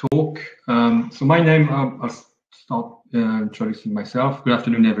introductive talk. So my name, I'll start introducing myself. Good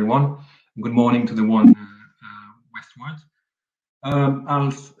afternoon, everyone. Good morning to the one westward.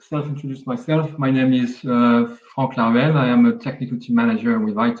 I'll self-introduce myself. My name is Frank Larvel. I am a technical team manager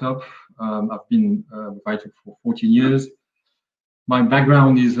with ITOPF. I've been with ITOPF for 14 years. My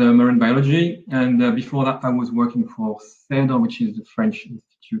background is marine biology, and before that I was working for CEDR, which is the French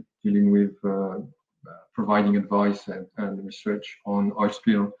institute dealing with providing advice and research on oil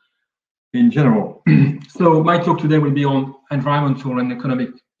spill in general. So my talk today will be on environmental and economic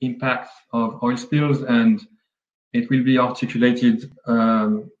impacts of oil spills, and it will be articulated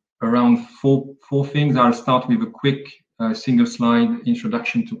around four things. I'll start with a quick single slide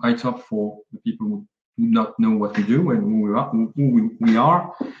introduction to ITOPF for the people who do not know what we do and who we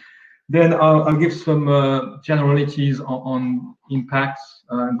are. Then I'll give some generalities on impacts,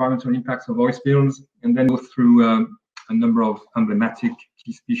 environmental impacts of oil spills, and then go through a number of emblematic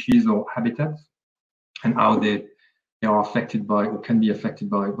key species or habitats and how they are affected by or can be affected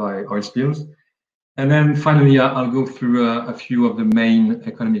by oil spills. And then finally, I'll go through a few of the main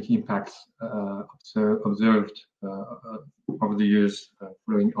economic impacts observed over the years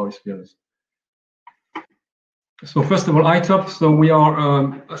following oil spills. So first of all, ITOPF. So we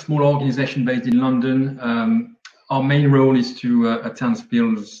are a small organization based in London. Our main role is to attend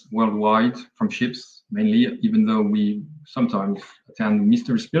spills worldwide from ships, mainly, even though we sometimes attend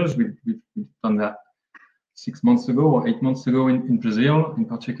mystery spills. We've done that 6 months ago or 8 months ago in Brazil in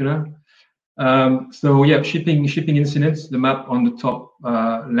particular. So yeah, shipping incidents. The map on the top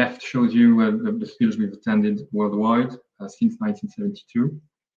left shows you the spills we've attended worldwide since 1972.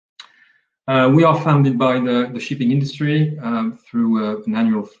 We are funded by the shipping industry through an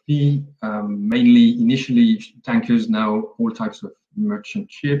annual fee, mainly initially tankers, now all types of merchant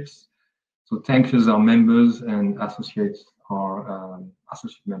ships. So tankers are members and associates are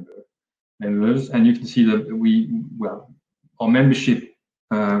associate members. And you can see that our membership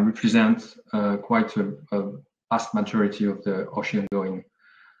represents quite a vast majority of the ocean-going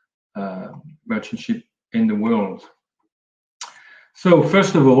merchant ship in the world. So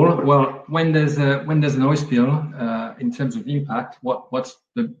first of all, well, when there's an oil spill, in terms of impact, what's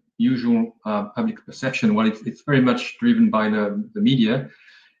the usual public perception? Well, it's very much driven by the media,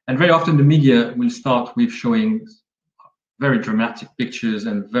 and very often the media will start with showing very dramatic pictures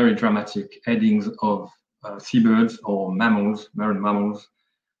and very dramatic headings of seabirds or mammals, marine mammals,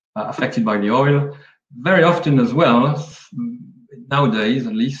 affected by the oil. Very often as well, nowadays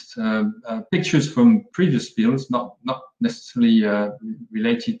at least, pictures from previous spills, not necessarily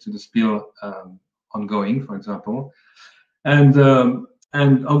related to the spill ongoing, for example.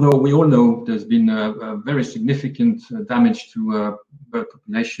 And although we all know there's been a very significant damage to bird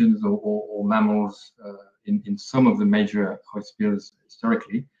populations or mammals in some of the major oil spills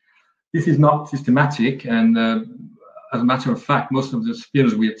historically, this is not systematic. And as a matter of fact, most of the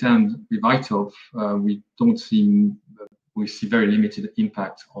spills we attend with ITOPF, we see very limited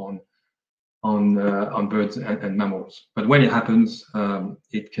impact on birds and mammals. But when it happens,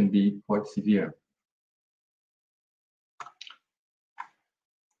 it can be quite severe.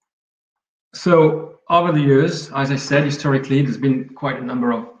 So over the years, as I said, historically, there's been quite a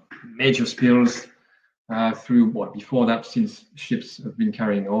number of major spills through before that, since ships have been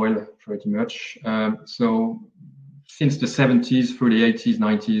carrying oil pretty much. So since the 70s, through the 80s,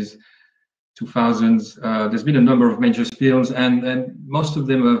 90s, 2000s, there's been a number of major spills, and most of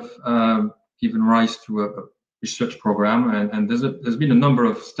them have given rise to a research program, and there's been a number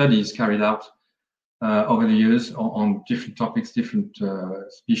of studies carried out over the years on different topics, different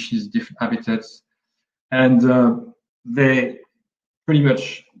species, different habitats, and they pretty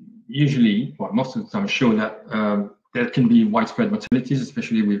much usually, well, most of the time show that there can be widespread mortalities,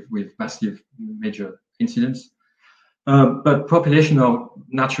 especially with massive major incidents. But populations are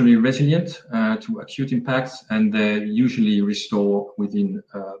naturally resilient to acute impacts, and they usually restore within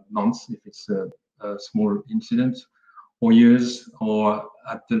months if it's a small incident, or years, or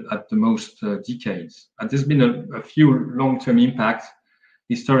at the most decades. And there's been a few long-term impacts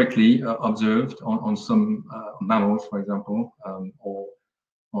historically observed on some mammals, for example, or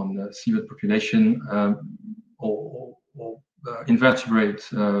on seabird population, or invertebrate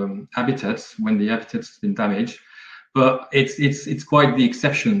habitats when the habitats has been damaged. But it's quite the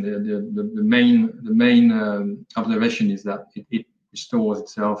exception. The main observation is that it restores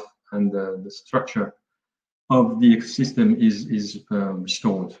itself, and the structure of the ecosystem is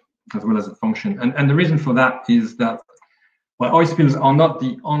restored, as well as the function. And the reason for that is that, well, oil spills are not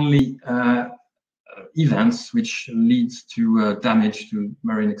the only events which leads to damage to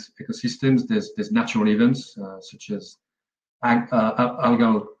marine ecosystems. There's natural events such as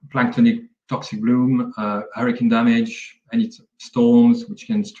algal planktonic toxic bloom, hurricane damage, any storms which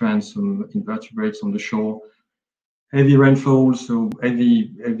can strand some invertebrates on the shore, heavy rainfall, so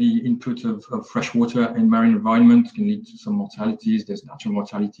heavy input of fresh water in marine environment can lead to some mortalities. There's natural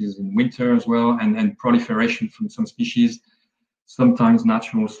mortalities in winter as well, and proliferation from some species, sometimes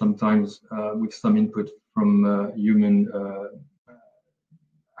natural, sometimes with some input from human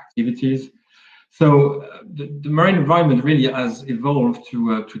activities. So the marine environment really has evolved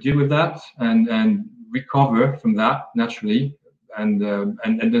to deal with that and recover from that naturally, and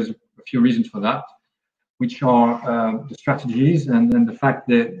there's a few reasons for that, which are the strategies and the fact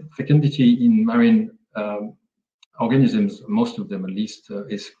that fecundity in marine organisms, most of them at least,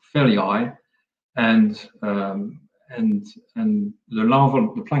 is fairly high, and the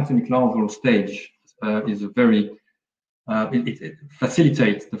planktonic larval stage is a very it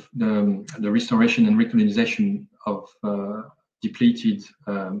facilitates the restoration and recolonization of depleted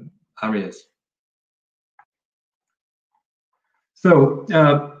areas. So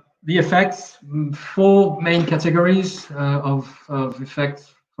the effects, 4 main categories of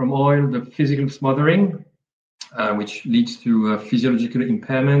effects from oil: the physical smothering, which leads to physiological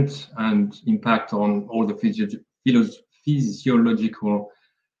impairment and impact on all the physiological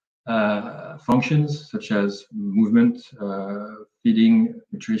functions, such as movement, feeding,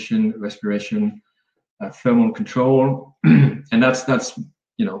 nutrition, respiration, thermal control, and that's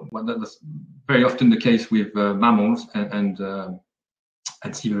well, that's very often the case with mammals and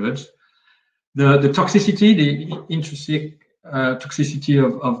seabirds. The toxicity, the intrinsic toxicity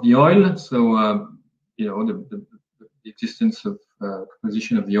of the oil. So the existence of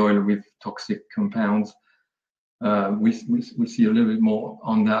composition of the oil with toxic compounds. We see a little bit more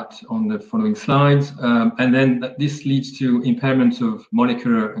on that on the following slides. And then this leads to impairment of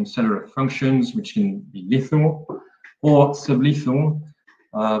molecular and cellular functions, which can be lethal or sublethal,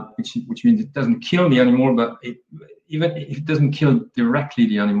 which means it doesn't kill the animal, but even if it doesn't kill directly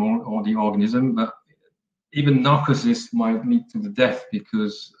the animal or the organism, but even narcosis might lead to the death,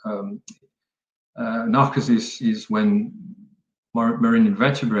 because narcosis is when marine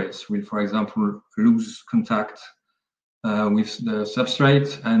invertebrates will, for example, lose contact with the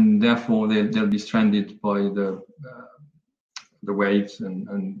substrate, and therefore they'll be stranded by the waves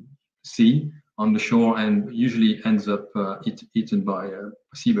and sea on the shore, and usually ends up eaten by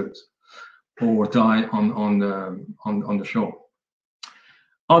seabirds or die on the shore.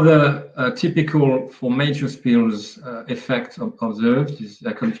 Other typical for major spills effects observed is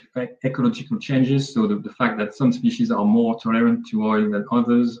ecological changes. So the fact that some species are more tolerant to oil than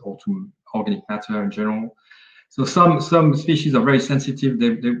others, or to organic matter in general. So some species are very sensitive.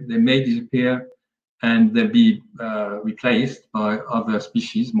 They may disappear, and they'll be replaced by other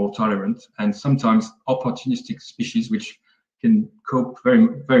species more tolerant, and sometimes opportunistic species which can cope very,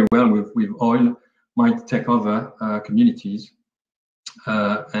 very well with oil might take over communities.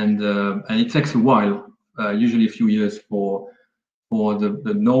 And it takes a while, usually a few years, for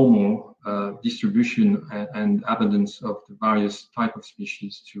the normal distribution and abundance of the various type of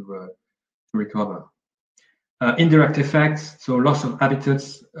species to recover. Indirect effects, so loss of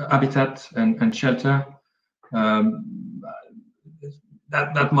habitat and shelter.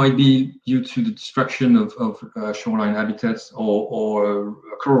 That might be due to the destruction of shoreline habitats, or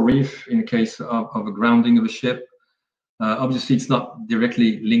a coral reef in the case of a grounding of a ship. Obviously, it's not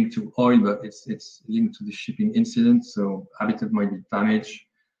directly linked to oil, but it's linked to the shipping incident, so habitat might be damaged.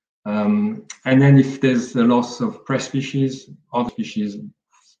 And then if there's a loss of prey species, other species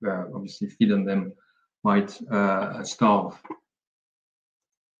obviously feed on them might starve.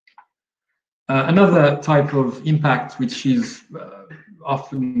 Another type of impact which is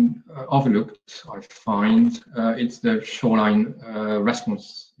often overlooked, I find, it's the shoreline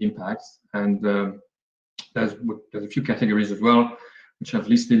response impacts, and there's a few categories as well, which I've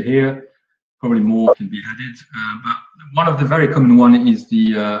listed here. Probably more can be added, but one of the very common one is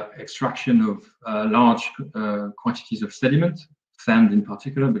the extraction of large quantities of sediment, sand in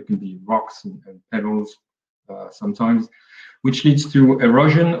particular, but can be rocks and pebbles sometimes, which leads to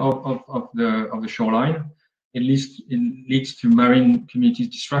erosion of the shoreline. It leads to marine communities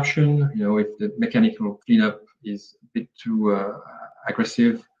destruction. If the mechanical cleanup is a bit too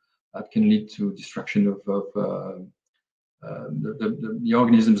aggressive, that can lead to destruction of the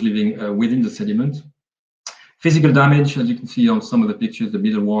organisms living within the sediment. Physical damage, as you can see on some of the pictures, the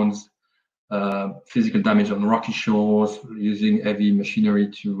middle ones, physical damage on rocky shores, using heavy machinery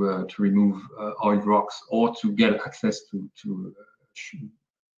to remove oil rocks, or to get access to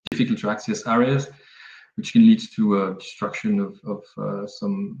difficult to access areas, which can lead to destruction of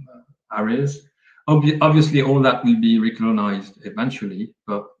some areas. Obviously, all that will be recolonized eventually,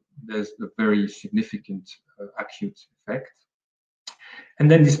 but there's a very significant acute effect. And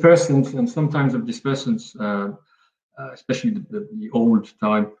then dispersants, and sometimes of dispersants, especially the old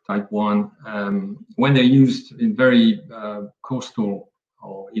type 1, when they're used in very coastal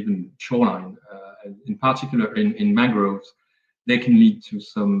or even shoreline, in particular in mangroves, they can lead to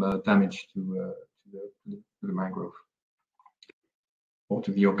some damage to the mangrove, or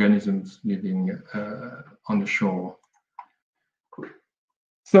to the organisms living on the shore.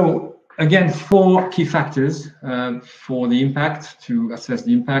 So again, 4 key factors for the impact, to assess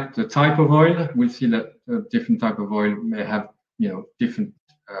the impact. The type of oil, we'll see that different type of oil may have different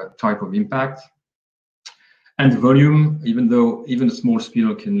type of impact. And the volume, even a small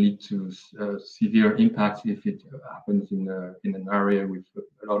spill can lead to severe impact if it happens in an area with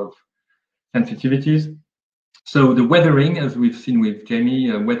a lot of sensitivities. So the weathering, as we've seen with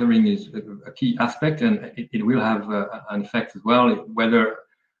Jamie, weathering is a key aspect, and it will have an effect as well, whether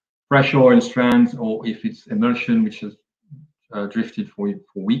fresh oil strands, or if it's emulsion which has drifted for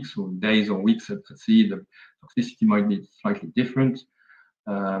weeks or days or weeks at sea, the toxicity might be slightly different.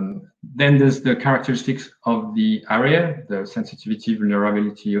 Then there's the characteristics of the area, the sensitivity,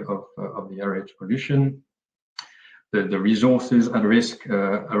 vulnerability of the area to pollution, the resources at risk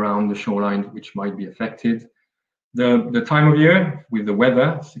around the shoreline which might be affected, The time of year with the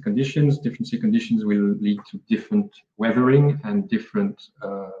weather, conditions, different sea conditions will lead to different weathering and different,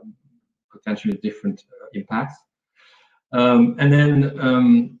 potentially different impacts. And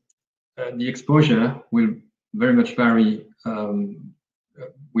then the exposure will very much vary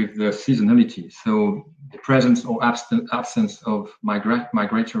with the seasonality. So the presence or absence of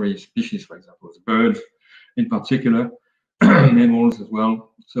migratory species, for example, birds in particular, mammals as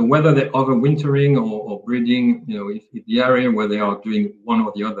well. So whether they're overwintering or breeding, if the area where they are doing one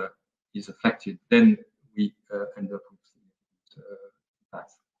or the other is affected, then we end up with that.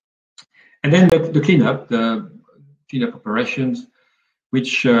 And then the cleanup operations,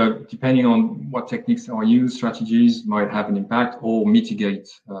 which depending on what techniques are used, strategies might have an impact or mitigate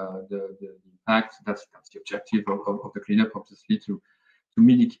the impact. That's the objective of the cleanup, obviously, to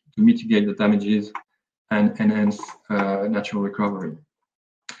mitigate the damages and enhance natural recovery.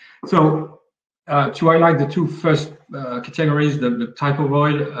 So to highlight the two first categories, the type of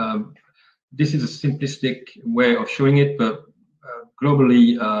oil, this is a simplistic way of showing it, but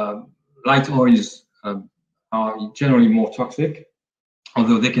globally, light oils are generally more toxic,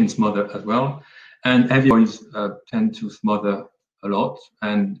 although they can smother as well. And heavy oils tend to smother a lot,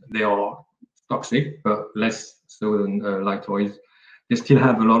 and they are toxic, but less so than light oils. They still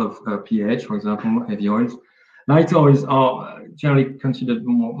have a lot of pH, for example, heavy oils. Light oils are generally considered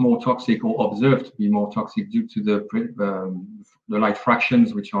more toxic, or observed to be more toxic, due to the light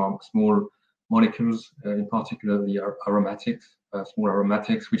fractions, which are small molecules, in particular the aromatics, small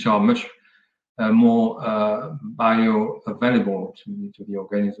aromatics, which are much more bioavailable to the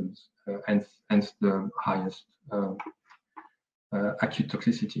organisms, hence the highest acute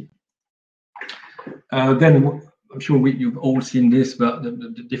toxicity. Then I'm sure you've all seen this, but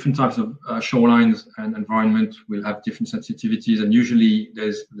the different types of shorelines and environment will have different sensitivities, and usually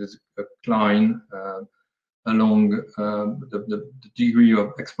there's a decline along the degree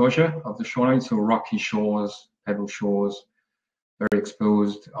of exposure of the shoreline. So rocky shores, pebble shores, very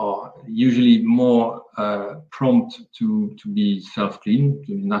exposed, are usually more prompt to be self-clean.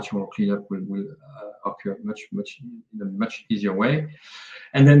 The natural cleanup will occur in a much easier way.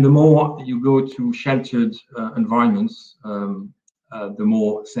 And then the more you go to sheltered environments, the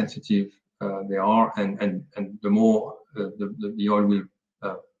more sensitive they are, and the more the oil will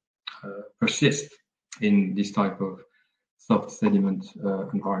persist in this type of soft sediment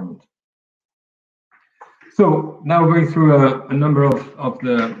environment. So now we're going through a number of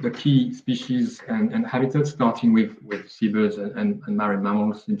the key species and habitats, starting with seabirds and marine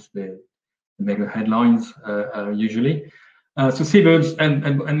mammals, since they make the headlines usually. So seabirds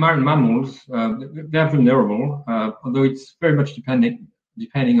and marine mammals, they're vulnerable, although it's very much depending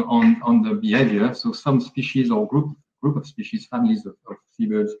on the behavior. So some species or group of species, families of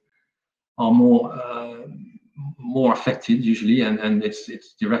seabirds, are more affected usually, and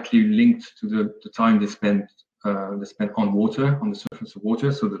it's directly linked to the time they spend on water, on the surface of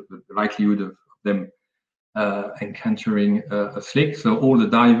water. So the likelihood of them encountering a slick. So all the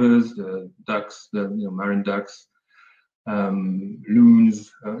divers, the ducks, the marine ducks,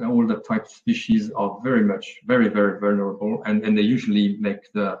 loons, all the type of species are very vulnerable, and they usually make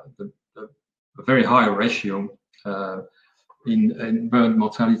a very high ratio in bird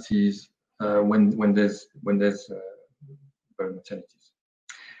mortalities when there's bird mortalities.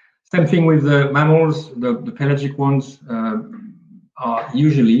 Same thing with the mammals. The pelagic ones are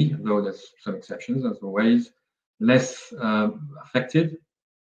usually, though there's some exceptions as always, less affected.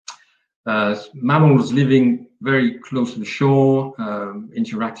 Mammals living very close to the shore,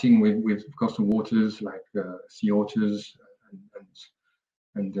 interacting with coastal waters like sea otters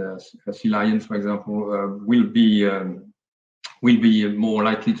and sea lions, for example, will be more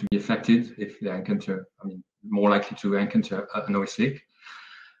likely to be affected if they encounter, more likely to encounter an oil slick.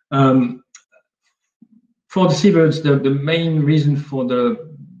 For the seabirds, the main reason for the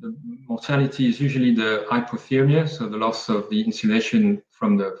mortality is usually the hypothermia, so the loss of the insulation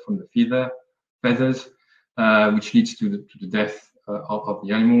from the feathers, which leads to the death of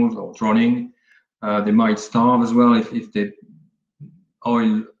the animals or drowning. They might starve as well if they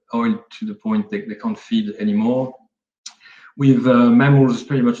oil to the point they can't feed anymore. With mammals,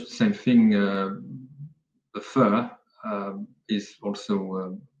 pretty much the same thing. The fur is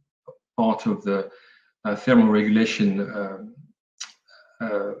also part of the thermoregulation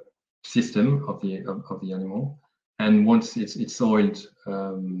system of the animal, and once it's oiled,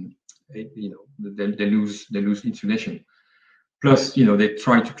 they lose insulation. Plus, they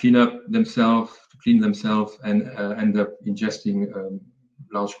try to clean themselves, and end up ingesting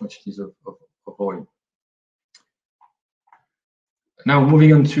large quantities of oil. Now,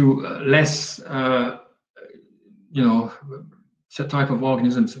 moving on to less you know, it's a type of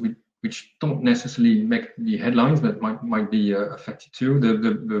organisms which don't necessarily make the headlines, but might be affected too.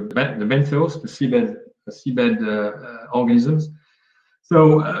 The benthos, the seabed organisms.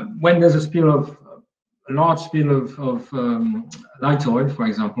 So when there's a large spill of light oil, for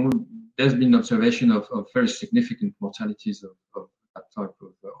example, there's been observation of very significant mortalities of that type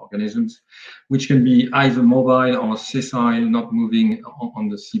of organisms, which can be either mobile or sessile, not moving on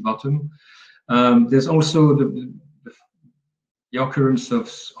the sea bottom. There's also the occurrence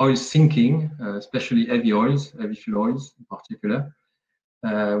of oil sinking, especially heavy oils, heavy fuel oils in particular,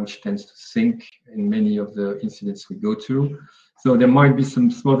 which tends to sink in many of the incidents we go to. So there might be some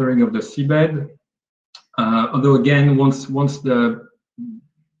smothering of the seabed. Although again, once the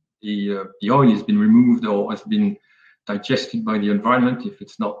oil has been removed or has been digested by the environment, if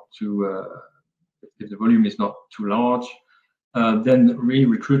it's not too, if the volume is not too large, then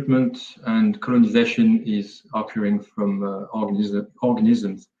re-recruitment and colonization is occurring from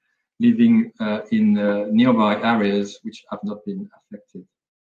organisms living in nearby areas which have not been affected.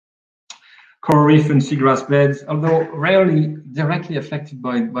 Coral reef and seagrass beds, although rarely directly affected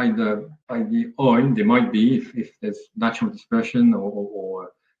by the oil, they might be if there's natural dispersion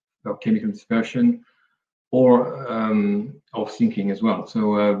or chemical dispersion, or sinking as well.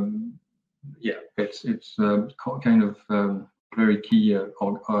 So yeah, it's kind of very key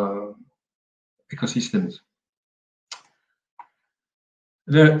ecosystems.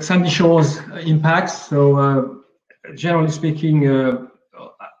 The sandy shores impacts. So generally speaking,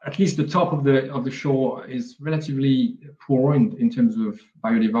 at least the top of the shore is relatively poor in terms of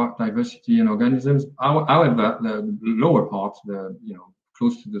biodiversity and organisms. However, the lower part,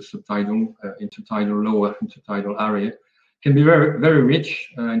 close to the subtidal, intertidal, lower intertidal area, can be very, very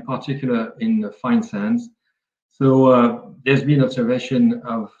rich, in particular in fine sands. So there's been observation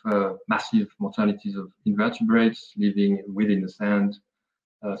of massive mortalities of invertebrates living within the sand,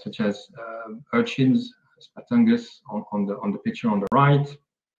 such as urchins, spatangus on the picture on the right.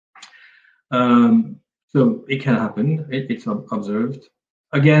 So it can happen, it's observed.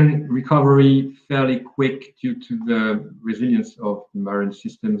 Again, recovery fairly quick due to the resilience of marine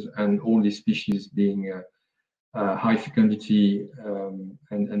systems and all these species being high fecundity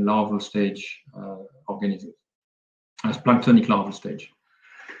and larval stage organisms, as planktonic larval stage.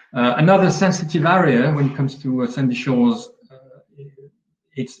 Another sensitive area when it comes to sandy shores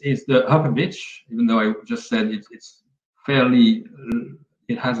is the upper beach, even though I just said it's fairly,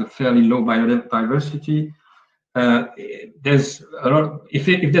 it has a fairly low biodiversity. There's a lot. If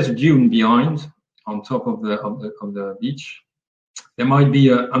there's a dune behind, on top of the beach, there might be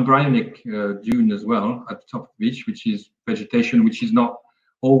an embryonic dune as well at the top of the beach, which is vegetation which is not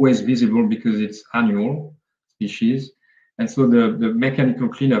always visible because it's annual species, and so the mechanical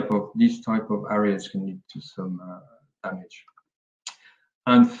cleanup of these type of areas can lead to some damage.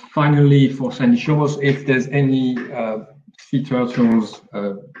 And finally, for sandy shores, if there's any sea turtles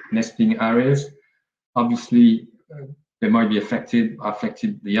nesting areas, obviously they might be affected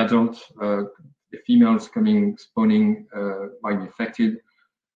the adult, the females spawning might be affected,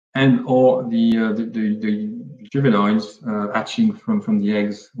 and or the juveniles hatching from the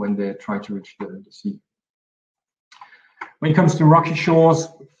eggs when they try to reach the sea. When it comes to rocky shores,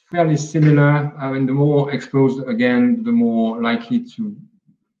 fairly similar. I mean, the more exposed, again, the more likely to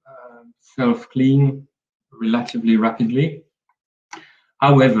self-clean relatively rapidly.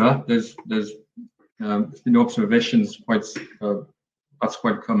 However, there's been observations that's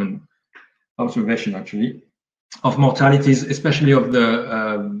quite common observation actually of mortalities, especially of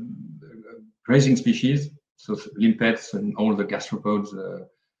the grazing species, so limpets and all the gastropods,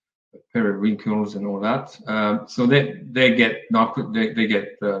 periwinkles and all that. So they get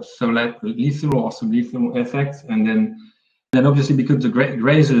lethal or sublethal effects, and then obviously because the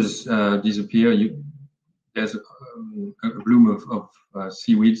grazers disappear, there's a bloom of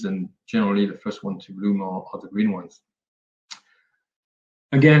seaweeds, and generally the first one to bloom are the green ones.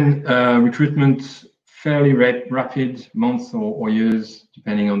 Again, recruitment fairly rapid, months or years,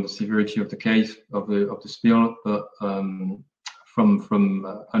 depending on the severity of the case of the spill, but from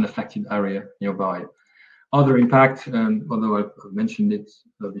unaffected area nearby. Other impact, although I've mentioned it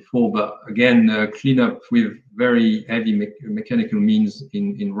before, but again, cleanup with very heavy mechanical means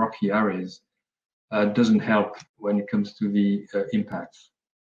in rocky areas doesn't help when it comes to the impacts.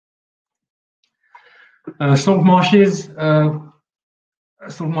 Salt marshes.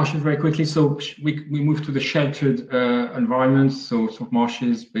 Salt marshes very quickly. So we move to the sheltered environments. So salt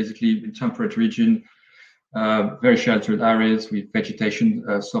marshes, basically in temperate region, very sheltered areas with vegetation,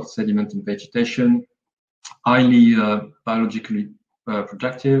 soft sediment and vegetation, highly biologically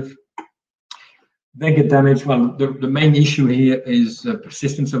productive. They get damaged. Well, the main issue here is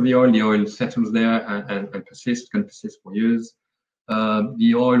persistence of the oil. The oil settles there and can persist for years.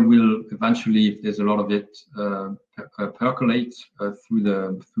 The oil will eventually, if there's a lot of it, percolate through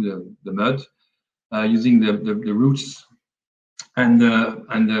the mud using the roots and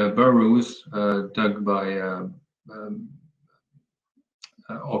the burrows dug by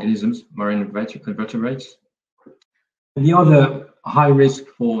organisms, marine invertebrates. The other high risk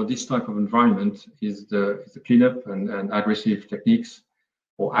for this type of environment is the cleanup and aggressive techniques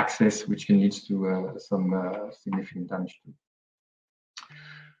or access, which can lead to some significant damage.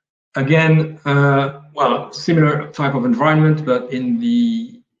 Again, well, similar type of environment, but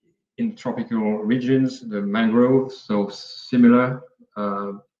in tropical regions, the mangroves, so similar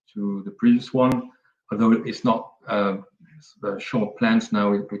to the previous one, although it's not short plants. Now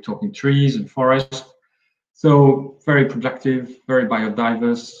we're talking trees and forests. So very productive, very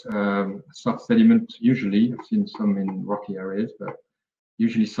biodiverse, soft sediment usually. I've seen some in rocky areas, but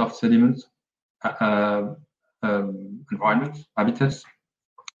usually soft sediment environments, habitats.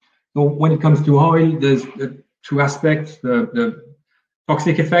 So when it comes to oil, there's two aspects: the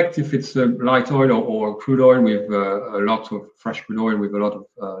toxic effect, if it's a light oil or crude oil with a lot of fresh crude oil with a lot of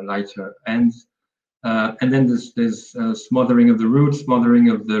lighter ends. And then there's smothering of the roots, smothering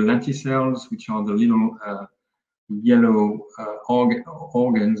of the lenticels, which are the little yellow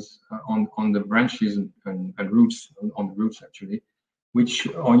organs on the branches and roots, on the roots actually, which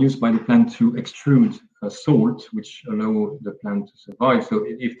are used by the plant to extrude salt, which allow the plant to survive. So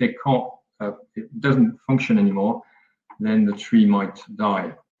if they can't, it doesn't function anymore, then the tree might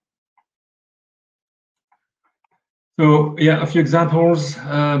die. So yeah, a few examples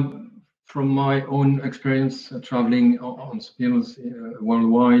from my own experience traveling on spills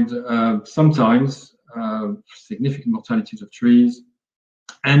worldwide. Sometimes significant mortalities of trees,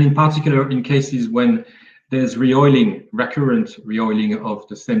 and in particular in cases when there's re-oiling, recurrent re-oiling of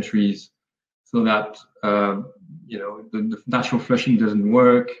the same trees, so that you know, the natural flushing doesn't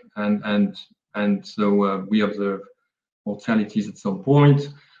work, and so we observe mortalities at some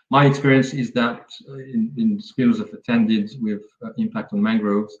point. My experience is that in spills I've attended with impact on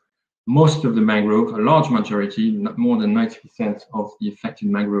mangroves, most of the mangrove, a large majority, more than 90% of the affected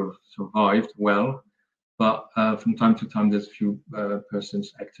mangrove survived well, but from time to time there's a few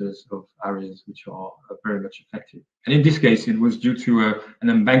persons, hectares of areas which are very much affected. And in this case, it was due to an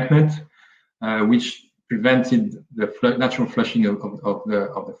embankment which prevented the natural flushing of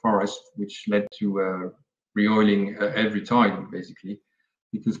the forest, which led to re-oiling every time, basically,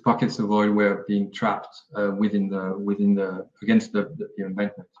 because pockets of oil were being trapped against the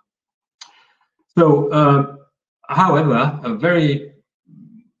embankment. So, however, a very,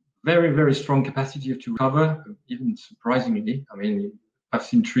 very strong capacity to recover, even surprisingly. I mean, I've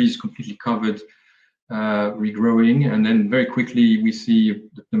seen trees completely covered, regrowing, and then very quickly we see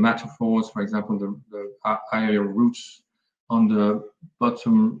the pneumatophores, for example, the aerial roots on the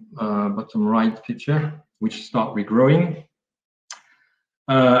bottom right picture, which start regrowing.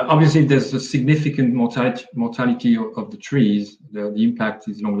 Obviously, there's a significant mortality of the trees. The impact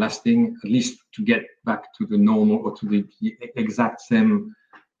is long-lasting, at least to get back to the normal or to the exact same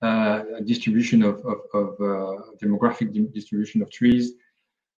distribution of demographic distribution of trees.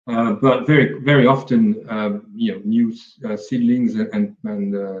 But very often, you know, new seedlings and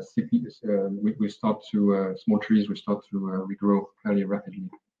we start to small trees will start to regrow fairly rapidly.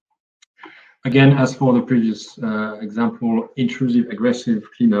 Again, as for the previous example, intrusive aggressive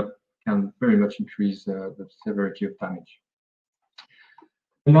cleanup can very much increase the severity of damage.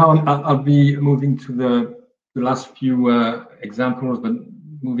 And now I'll be moving to the last few examples, but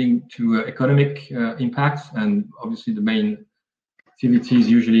moving to economic impacts, and obviously the main activities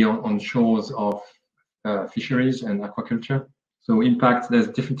usually on shores of fisheries and aquaculture. So impacts, there's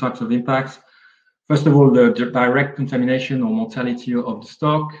different types of impacts. First of all, the direct contamination or mortality of the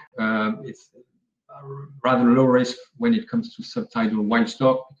stock. It's rather low risk when it comes to subtidal wild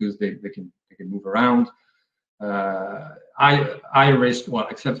stock because they can move around. High risk, well,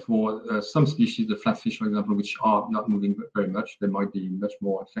 except for some species, the flatfish, for example, which are not moving very much. They might be much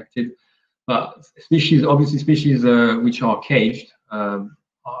more affected. But species, obviously, species which are caged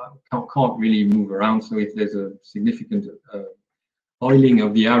can't really move around. So if there's a significant oiling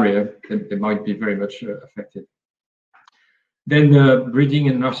of the area, they might be very much affected. Then the breeding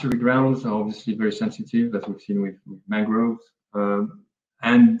and nursery grounds are obviously very sensitive, as we've seen with mangroves.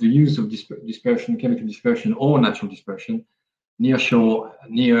 And the use of dispersion, chemical dispersion or natural dispersion near shore,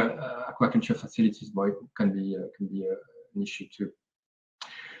 near aquaculture facilities can be an issue too.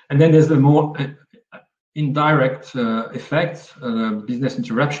 And then there's the more indirect effects, business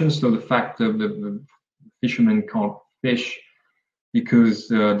interruptions. So the fact that the fishermen can't fish because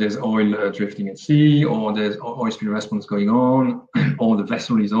there's oil drifting at sea, or there's oil spill response going on, or the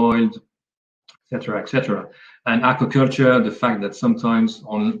vessel is oiled, etc., etc. And aquaculture, the fact that sometimes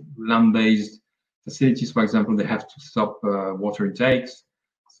on land-based facilities, for example, they have to stop water intakes.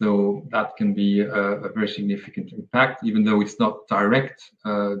 So that can be a very significant impact, even though it's not direct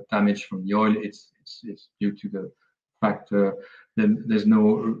damage from the oil. It's due to the fact that there's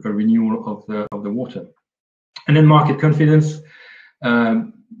no renewal of the water. And then market confidence.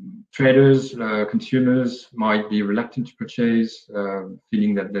 Traders, consumers might be reluctant to purchase,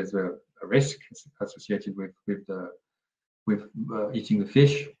 feeling that there's a risk associated with eating the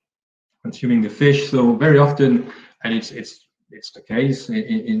fish, consuming the fish. So very often, and it's the case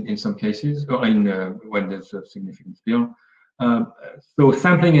in some cases, or when there's a significant spill. So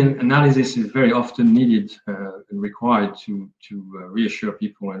sampling and analysis is very often needed and required to reassure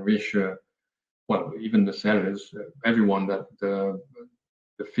people and reassure, well, even the sellers, everyone, that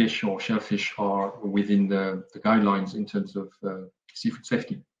the fish or shellfish are within the guidelines in terms of seafood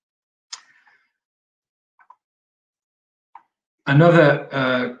safety.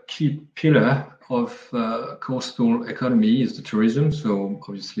 Another key pillar of coastal economy is the tourism. So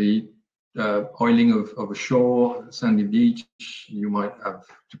obviously, oiling of a shore, sandy beach, you might have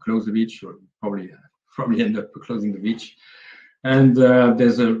to close the beach, or probably end up closing the beach. And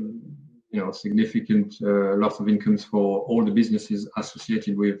there's a significant loss of incomes for all the businesses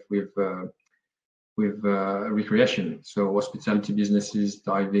associated with recreation. So hospitality businesses,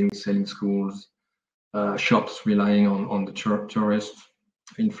 diving, sailing schools, shops relying on the tourist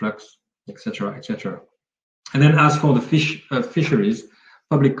influx, etc., etc. And then as for the fisheries,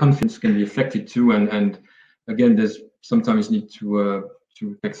 public confidence can be affected too. And again, there's sometimes need to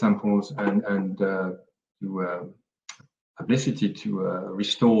take samples and do publicity to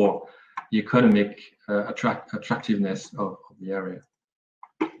restore the economic attractiveness of the area.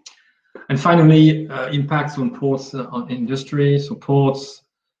 And finally, impacts on ports, on industry. So ports,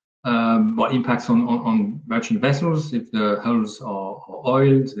 what impacts on merchant vessels? If the hulls are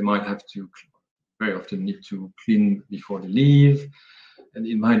oiled, they might have to very often need to clean before they leave, and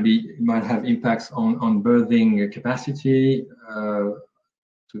it might have impacts on berthing capacity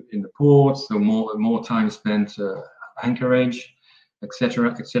in the port. So more time spent anchorage,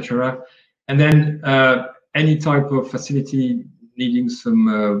 etc., etc. And then any type of facility needing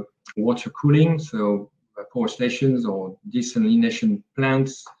some water cooling, so power stations or desalination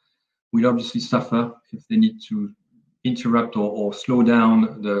plants will obviously suffer if they need to interrupt or slow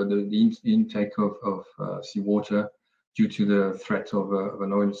down the intake of seawater due to the threat of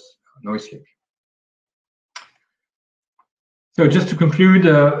an oil leak. So just to conclude,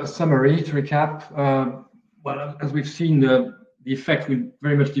 a summary, to recap, well, as we've seen, the effect will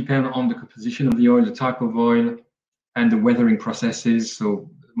very much depend on the composition of the oil, the type of oil, and the weathering processes. So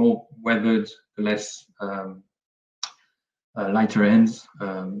the more weathered, the less lighter ends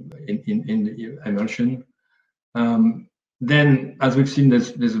in the emulsion. Then, as we've seen,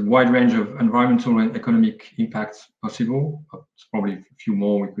 there's a wide range of environmental and economic impacts possible. There's probably a few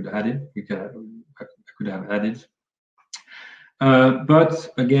more we could have added. I could have added. But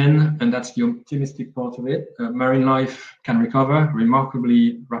again, and that's the optimistic part of it, marine life can recover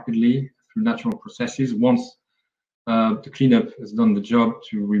remarkably rapidly through natural processes once the cleanup has done the job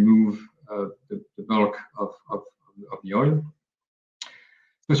to remove the bulk of the oil.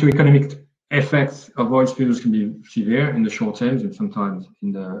 Socioeconomic effects of oil spills can be severe in the short terms and sometimes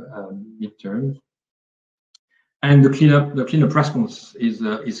in the mid-terms. And the cleanup response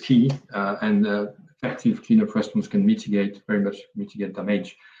is key, and effective cleanup response can very much mitigate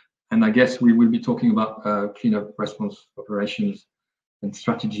damage. And I guess we will be talking about cleanup response operations and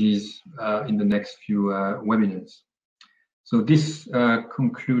strategies in the next few webinars. So this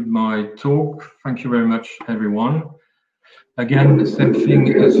concludes my talk. Thank you very much, everyone. Again, the same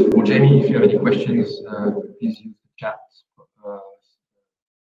thing as for Jamie. If you have any questions, please use the chat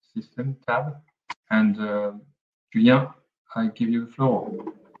system tab. And Julien, I give you the floor.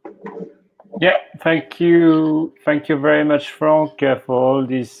 Yeah, thank you very much, Frank, for all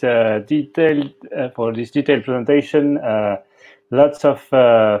this detailed presentation. Lots of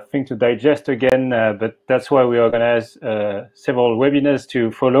things to digest again, but that's why we organize several webinars to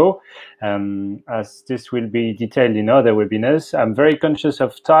follow, as this will be detailed in other webinars. I'm very conscious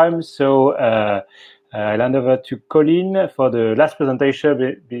of time, so I'll hand over to Colin for the last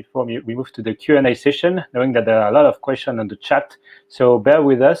presentation before we move to the Q&A session, knowing that there are a lot of questions on the chat. So bear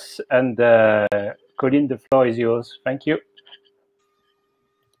with us, and Colin, the floor is yours. Thank you.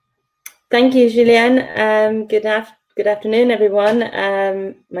 Thank you, Julianne. Good afternoon, everyone.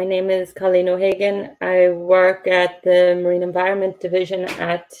 My name is Colleen O'Hagan. I work at the Marine Environment Division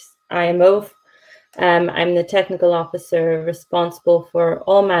at IMO. I'm the technical officer responsible for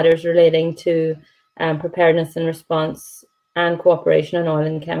all matters relating to preparedness and response and cooperation on oil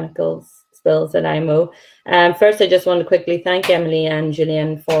and chemicals spills at IMO. First, I just want to quickly thank Emily and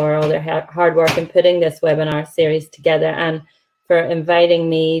Julian for all their hard work in putting this webinar series together and for inviting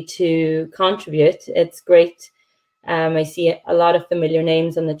me to contribute. It's great. I see a lot of familiar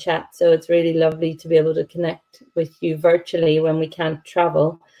names on the chat, so it's really lovely to be able to connect with you virtually when we can't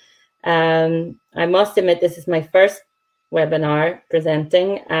travel. I must admit this is my first webinar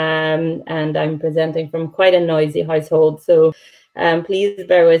presenting, and I'm presenting from quite a noisy household, so please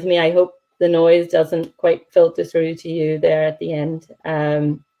bear with me. I hope the noise doesn't quite filter through to you there at the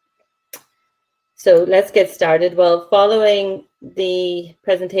end. So let's get started. Well, following the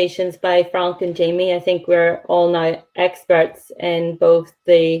presentations by Frank and Jamie, I think we're all now experts in both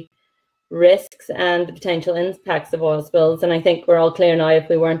the risks and the potential impacts of oil spills. And I think we're all clear now, if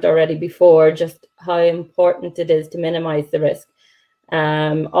we weren't already before, just how important it is to minimize the risk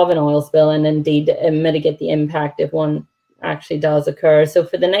of an oil spill and indeed mitigate the impact if one actually does occur. So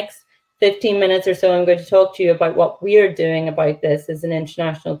for the next 15 minutes or so, I'm going to talk to you about what we're doing about this as an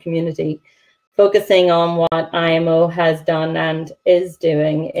international community, focusing on what IMO has done and is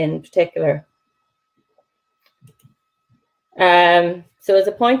doing in particular. So as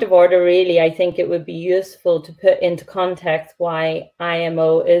a point of order, really, I think it would be useful to put into context why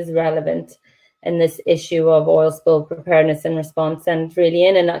IMO is relevant in this issue of oil spill preparedness and response. And really,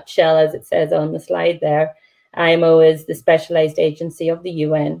 in a nutshell, as it says on the slide there, IMO is the specialized agency of the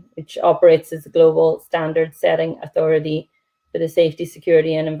UN, which operates as a global standard setting authority for the safety,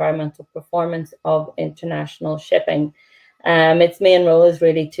 security, and environmental performance of international shipping. Its main role is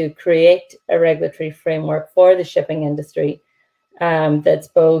really to create a regulatory framework for the shipping industry that's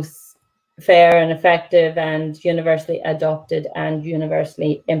both fair and effective and universally adopted and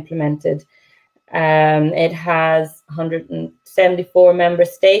universally implemented. It has 174 member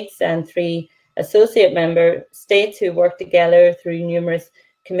states and 3 associate member states who work together through numerous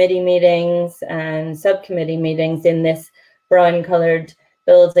committee meetings and subcommittee meetings in this brown-coloured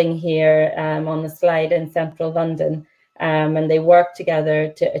building here on the slide in central London, and they work together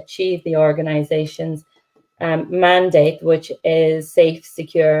to achieve the organisation's mandate, which is safe,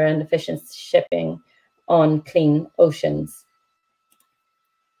 secure and efficient shipping on clean oceans.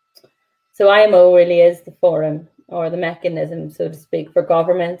 So IMO really is the forum or the mechanism, so to speak, for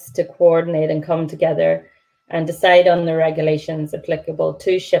governments to coordinate and come together and decide on the regulations applicable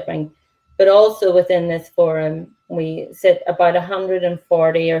to shipping. But also within this forum, we sit about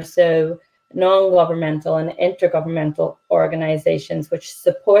 140 or so non-governmental and intergovernmental organisations which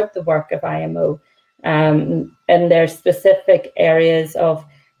support the work of IMO and their specific areas of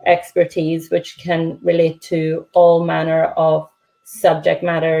expertise, which can relate to all manner of subject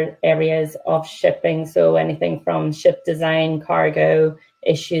matter areas of shipping. So anything from ship design, cargo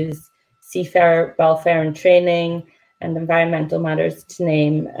issues, seafarer welfare and training, and environmental matters, to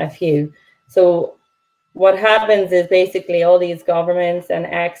name a few. So what happens is basically all these governments and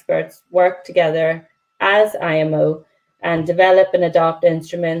experts work together as IMO and develop and adopt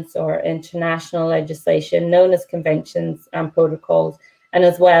instruments or international legislation known as conventions and protocols, and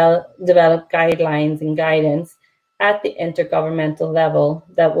as well develop guidelines and guidance at the intergovernmental level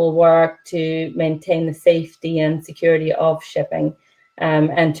that will work to maintain the safety and security of shipping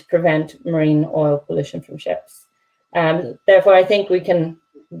and to prevent marine oil pollution from ships. Therefore, I think we can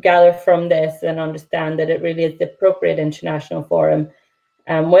gather from this and understand that it really is the appropriate international forum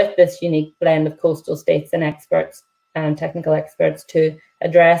with this unique blend of coastal states and experts and technical experts to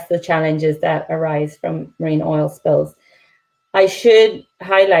address the challenges that arise from marine oil spills. I should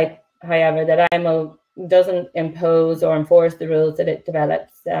highlight, however, that IMO doesn't impose or enforce the rules that it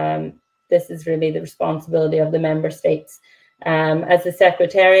develops. This is really the responsibility of the member states. As the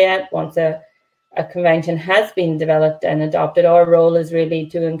Secretariat, once a convention has been developed and adopted, our role is really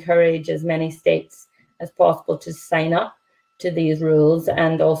to encourage as many states as possible to sign up to these rules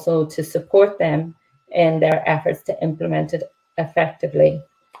and also to support them in their efforts to implement it effectively.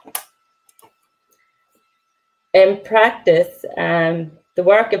 In practice, the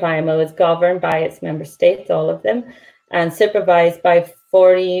work of IMO is governed by its member states, all of them, and supervised by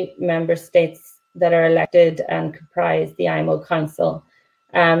 40 member states that are elected and comprise the IMO Council.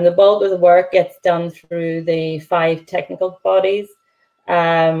 The bulk of the work gets done through the 5 technical bodies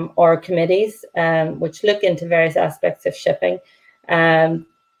or committees, which look into various aspects of shipping.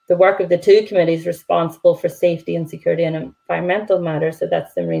 The the work of the two committees responsible for safety and security and environmental matters, so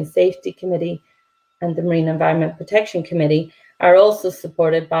that's the Marine Safety Committee and the Marine Environment Protection Committee, are also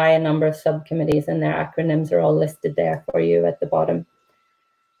supported by a number of subcommittees, and their acronyms are all listed there for you at the bottom.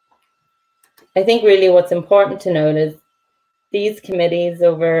 I think really what's important to note is these committees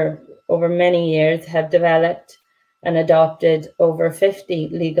over many years have developed and adopted over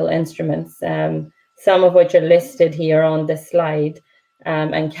 50 legal instruments, some of which are listed here on this slide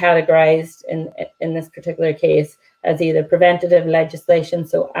and categorized in this particular case as either preventative legislation,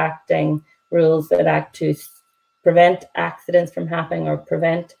 so acting rules that act to prevent accidents from happening or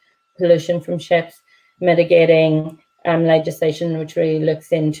prevent pollution from ships, mitigating legislation which really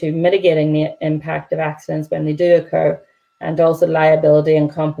looks into mitigating the impact of accidents when they do occur, and also liability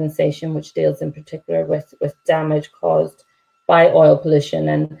and compensation, which deals in particular with damage caused by oil pollution.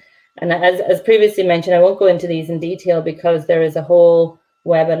 And as previously mentioned, I won't go into these in detail because there is a whole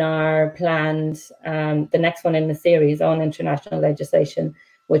webinar planned, the next one in the series on international legislation,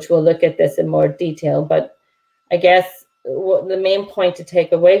 which will look at this in more detail. But I guess the main point to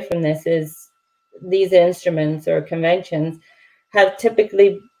take away from this is these instruments or conventions have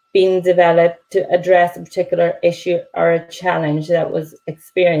typically been developed to address a particular issue or a challenge that was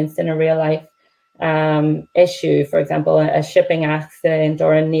experienced in a real life issue, for example, a shipping accident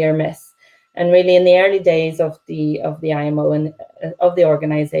or a near miss. And really in the early days of the IMO and of the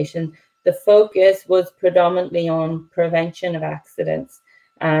organization, the focus was predominantly on prevention of accidents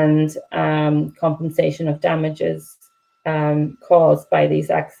and compensation of damages caused by these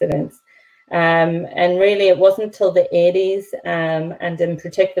accidents. And really it wasn't until the 80s and in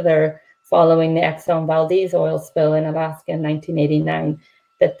particular following the Exxon Valdez oil spill in Alaska in 1989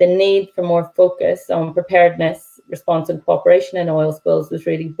 that the need for more focus on preparedness, response and cooperation in oil spills was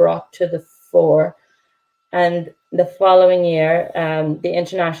really brought to the fore. And the following year, the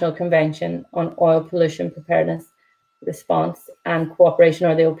International Convention on Oil Pollution Preparedness, Response and Cooperation,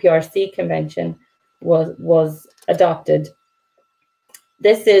 or the OPRC Convention, was adopted.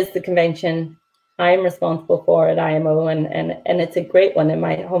 This is the convention I'm responsible for at IMO, and it's a great one in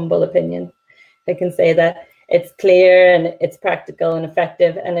my humble opinion. I can say that it's clear and it's practical and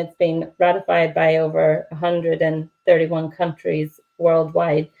effective, and it's been ratified by over 131 countries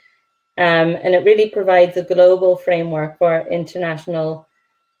worldwide. And it really provides a global framework for international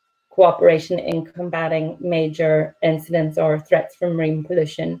cooperation in combating major incidents or threats from marine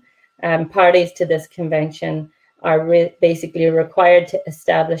pollution. Parties to this convention are basically required to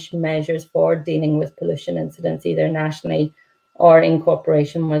establish measures for dealing with pollution incidents, either nationally or in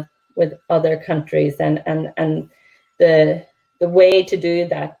cooperation with other countries. And the way to do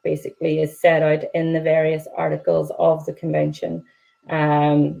that basically is set out in the various articles of the convention.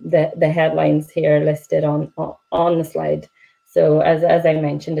 The headlines here listed on the slide. So as I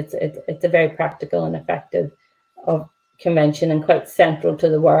mentioned, it's a very practical and effective convention and quite central to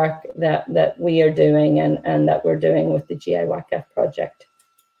the work that we are doing and that we're doing with the GI WACAF project.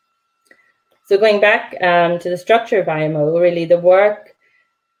 So going back to the structure of IMO, really the work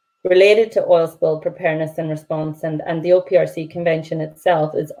related to oil spill preparedness and response and the OPRC convention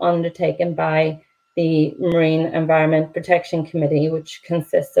itself is undertaken by the Marine Environment Protection Committee, which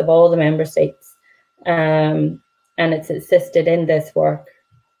consists of all the member states. And it's assisted in this work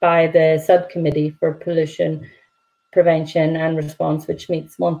by the Subcommittee for Pollution Prevention and Response, which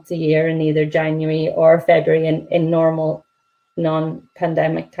meets once a year in either January or February in normal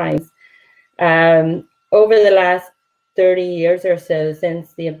non-pandemic times. Over the last 30 years or so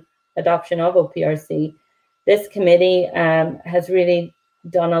since the adoption of OPRC, this committee has really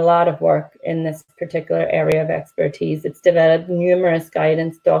done a lot of work in this particular area of expertise. It's developed numerous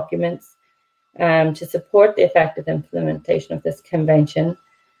guidance documents to support the effective implementation of this convention.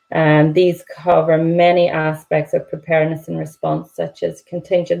 These cover many aspects of preparedness and response, such as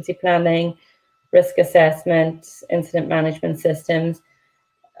contingency planning, risk assessment, incident management systems.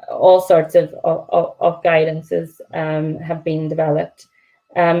 All sorts of guidances have been developed.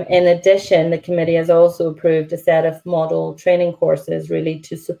 In addition, the committee has also approved a set of model training courses really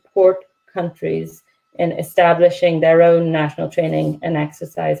to support countries in establishing their own national training and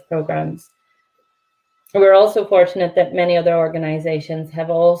exercise programs. We're also fortunate that many other organizations have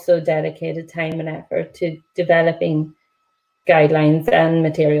also dedicated time and effort to developing guidelines and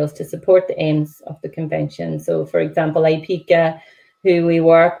materials to support the aims of the convention. So, for example, IPICA, who we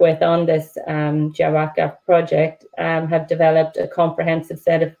work with on this GI WACAF project, have developed a comprehensive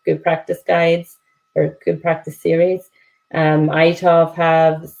set of good practice guides or good practice series. ITOPF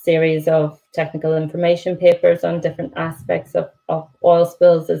have a series of technical information papers on different aspects of oil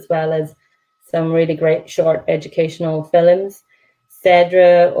spills, as well as some really great short educational films.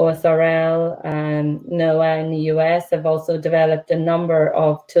 CEDRA, OSRL, NOAA in the US have also developed a number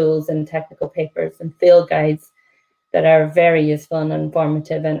of tools and technical papers and field guides that are very useful and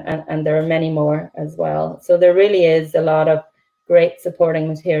informative, and there are many more as well. So there really is a lot of great supporting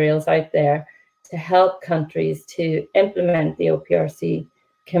materials out there to help countries to implement the OPRC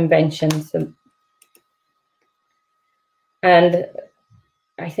conventions. And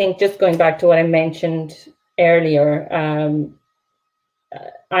I think just going back to what I mentioned earlier,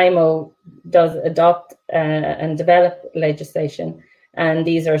 IMO does adopt and develop legislation, and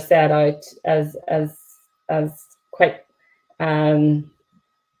these are set out as quite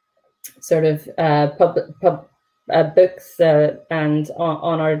sort of books and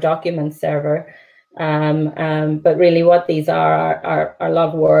on our document server. But really what these are a lot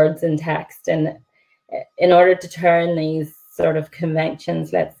of words and text, and in order to turn these sort of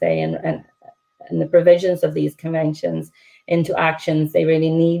conventions, let's say, and the provisions of these conventions into actions, they really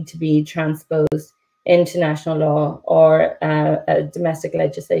need to be transposed into national law or domestic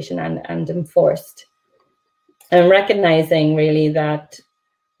legislation and enforced. And recognizing really that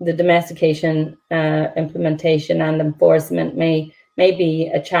the domestication, implementation and enforcement may be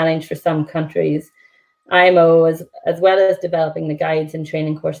a challenge for some countries, IMO, as well as developing the guides and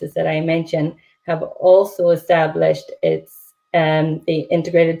training courses that I mentioned, have also established its the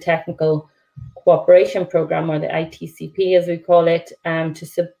Integrated Technical Cooperation Program, or the ITCP as we call it, to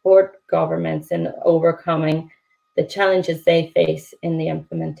support governments in overcoming the challenges they face in the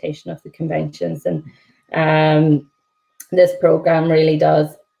implementation of the conventions. And this program really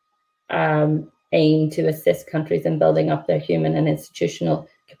does aim to assist countries in building up their human and institutional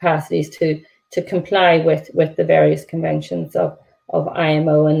capacities to comply with the various conventions of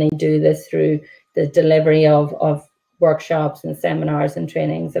IMO, and they do this through the delivery of workshops and seminars and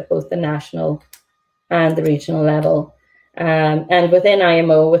trainings at both the national and the regional level. And within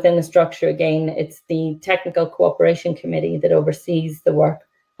IMO, within the structure, again, it's the Technical Cooperation Committee that oversees the work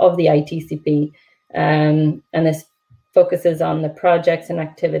of the ITCP, and this focuses on the projects and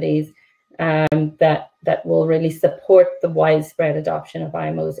activities that will really support the widespread adoption of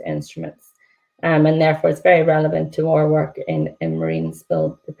IMO's instruments. And therefore, it's very relevant to our work in marine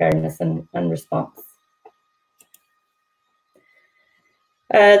spill preparedness and response.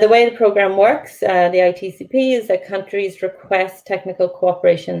 The way the program works, the ITCP, is that countries request technical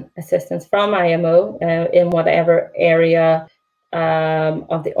cooperation assistance from IMO in whatever area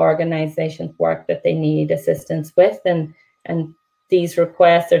of the organization's work that they need assistance with, and these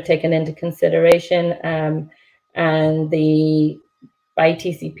requests are taken into consideration, and the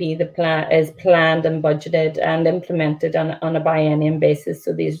ITCP, the plan is planned and budgeted and implemented on a biennium basis.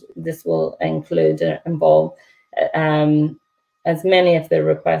 So this will include involve as many of the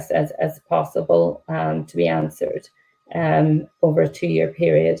requests as possible to be answered over a 2-year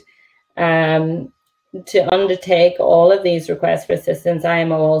period. To undertake all of these requests for assistance,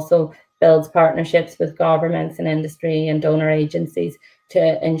 IMO also builds partnerships with governments and industry and donor agencies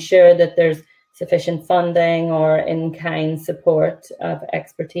to ensure that there's sufficient funding or in-kind support of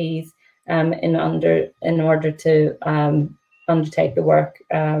expertise in order to undertake the work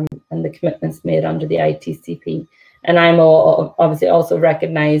and the commitments made under the ITCP. And IMO obviously also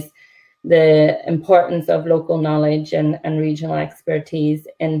recognize the importance of local knowledge and regional expertise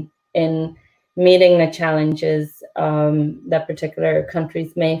in meeting the challenges that particular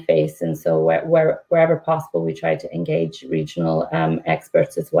countries may face. And so wherever possible, we try to engage regional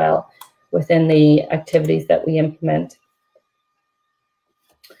experts as well within the activities that we implement.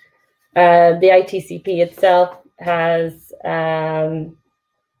 The ITCP itself has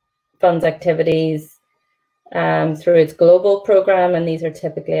funds activities through its global program, and these are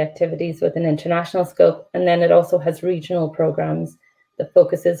typically activities with an international scope. And then it also has regional programs that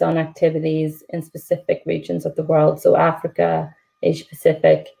focuses on activities in specific regions of the world. So Africa, Asia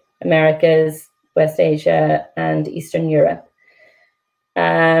Pacific, Americas, West Asia, and Eastern Europe.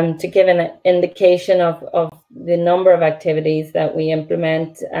 To give an indication of the number of activities that we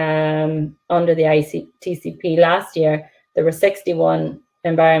implement under the ITCP last year, there were 61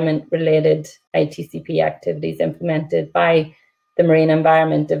 environment-related ITCP activities implemented by the Marine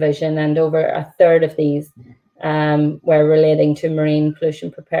Environment Division, and over a third of these were relating to marine pollution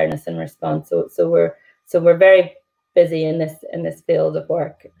preparedness and response. So we're very busy in this field of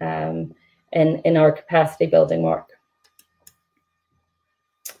work in our capacity building work.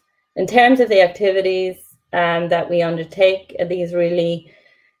 In terms of the activities that we undertake, these really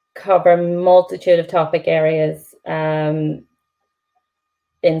cover a multitude of topic areas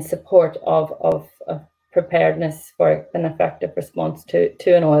in support of preparedness for an effective response to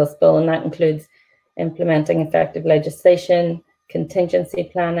an oil spill, and that includes implementing effective legislation, contingency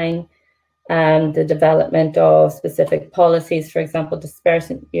planning, the development of specific policies, for example,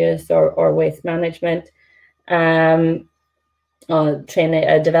 dispersant use or waste management,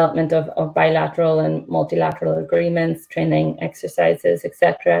 development of bilateral and multilateral agreements, training exercises,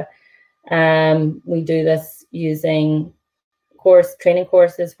 etc. We do this using training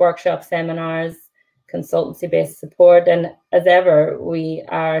courses, workshops, seminars, consultancy-based support, and as ever, we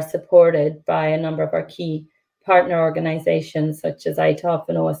are supported by a number of our key partner organizations such as ITOPF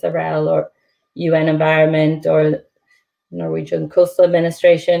and OSRL, or UN Environment, or Norwegian Coastal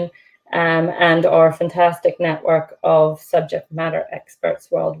Administration, and our fantastic network of subject matter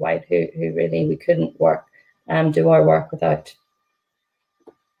experts worldwide who really we couldn't do our work without.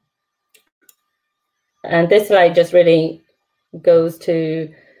 And this slide just really goes to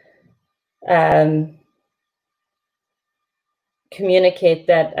communicate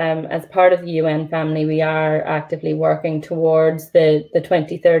that as part of the UN family, we are actively working towards the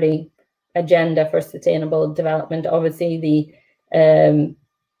 2030 agenda for sustainable development. Obviously, the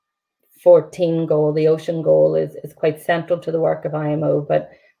 14 goal, the ocean goal, is quite central to the work of IMO, but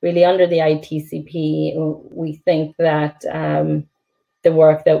really under the ITCP, we think that the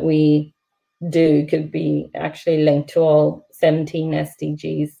work that we do could be actually linked to all 17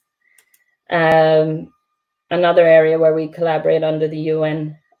 SDGs. Another area where we collaborate under the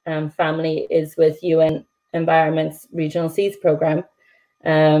UN family is with UN Environment's Regional Seas Programme.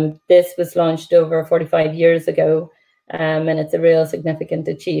 This was launched over 45 years ago, and it's a real significant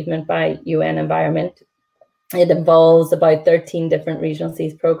achievement by UN Environment. It involves about 13 different regional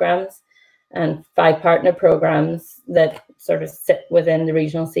seas programs and 5 partner programs that sort of sit within the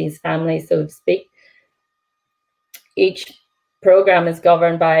regional seas family, so to speak. Each program is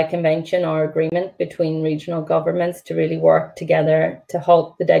governed by a convention or agreement between regional governments to really work together to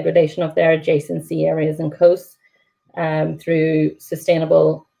halt the degradation of their adjacent sea areas and coasts through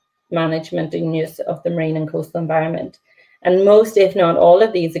sustainable management and use of the marine and coastal environment. And most, if not all,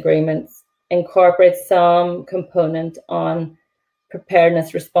 of these agreements incorporate some component on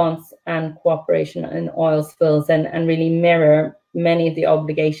preparedness, response, and cooperation in oil spills, and really mirror many of the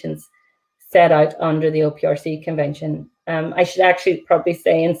obligations set out under the OPRC Convention. I should actually probably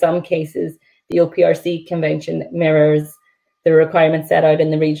say in some cases, the OPRC Convention mirrors the requirements set out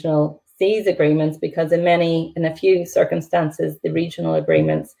in the regional seas agreements, because in a few circumstances, the regional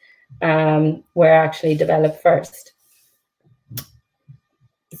agreements were actually developed first.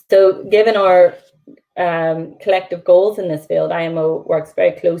 So given our collective goals in this field, IMO works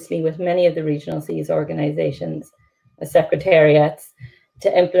very closely with many of the regional seas organizations, secretariats,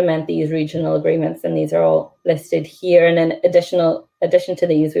 to implement these regional agreements, and these are all listed here. And in addition to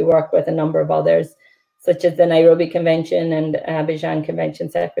these, we work with a number of others, such as the Nairobi Convention and Abidjan Convention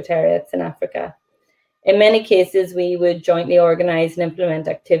secretariats in Africa. In many cases, we would jointly organize and implement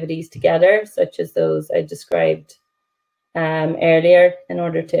activities together, such as those I described earlier, in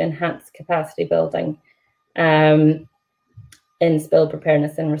order to enhance capacity building in spill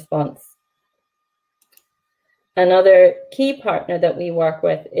preparedness and response. Another key partner that we work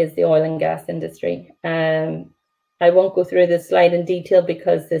with is the oil and gas industry. I won't go through this slide in detail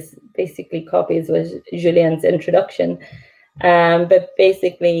because this basically copies with Julien's introduction. But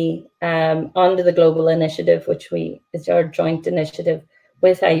basically, under the global initiative, which is our joint initiative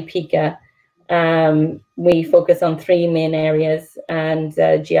with IPICA, we focus on 3 main areas, and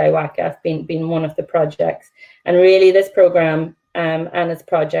GI WACAF being one of the projects. And really, this program and its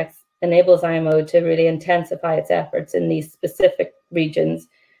projects enables IMO to really intensify its efforts in these specific regions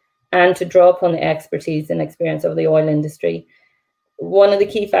and to draw upon the expertise and experience of the oil industry. One of the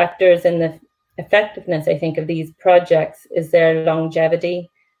key factors in the effectiveness, I think, of these projects is their longevity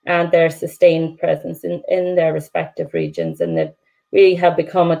and their sustained presence in their respective regions, and that we have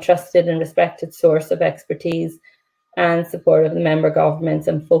become a trusted and respected source of expertise and support of the member governments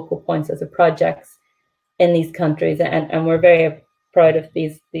and focal points of the projects in these countries. And we're very proud of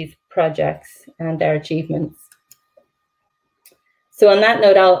these projects and their achievements. So on that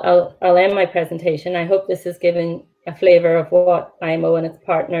note, I'll end my presentation. I hope this has given a flavor of what IMO and its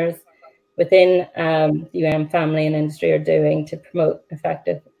partners within the UN family and industry are doing to promote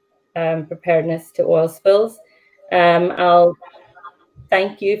effective preparedness to oil spills. I'll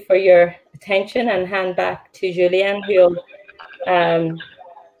thank you for your attention and hand back to Julien, who will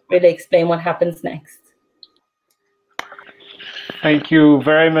really explain what happens next. Thank you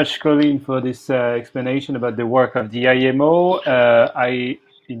very much, Colleen, for this explanation about the work of the IMO. I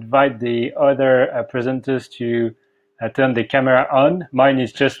invite the other presenters to turn the camera on. Mine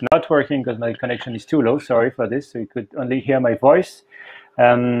is just not working because my connection is too low. Sorry for this. So you could only hear my voice.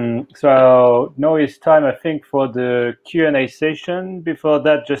 So now it's time, I think, for the Q&A session. Before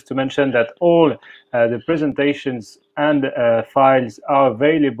that, just to mention that all the presentations and files are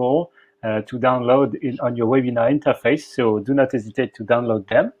available to download on your webinar interface, so do not hesitate to download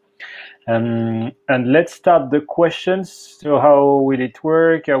them. And let's start the questions. So how will it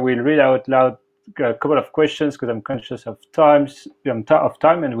work? I will read out loud a couple of questions because I'm conscious of time,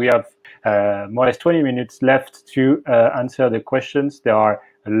 and we have more or less 20 minutes left to answer the questions. There are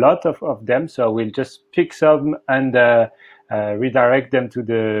a lot of them, so I will just pick some and redirect them to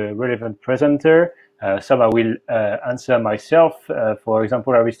the relevant presenter. Some I will answer myself. For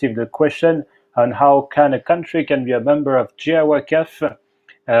example, I received a question on how can a country can be a member of GI WACAF.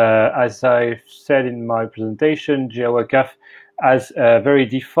 As I said in my presentation, GI WACAF has a very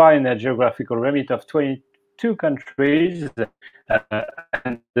defined geographical remit of 22 countries. So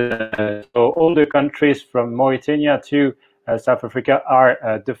all the countries from Mauritania to South Africa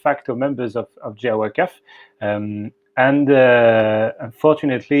are de facto members of GI WACAF.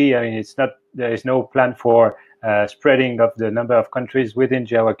 Unfortunately, I mean, there is no plan for spreading of the number of countries within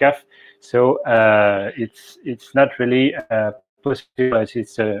GI WACAF. So it's not really possible as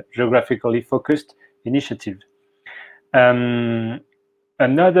it's a geographically focused initiative.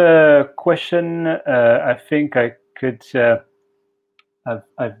 Another question I think I could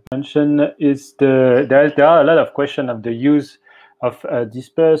I've mentioned is there are a lot of questions of the use of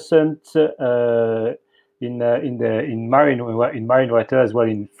dispersant in marine water as well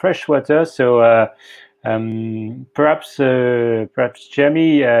in fresh water. So perhaps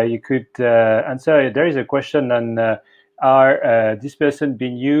Jamie, you could answer. There is a question on are dispersant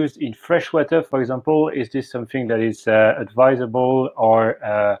being used in fresh water, for example? Is this something that is advisable, or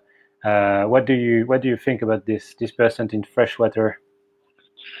what do you think about this dispersant in fresh water?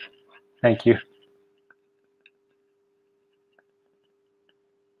 Thank you.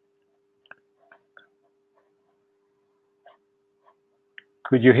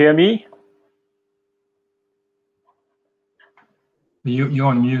 Could you hear me? You're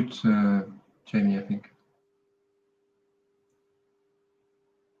on mute, Jamie, I think.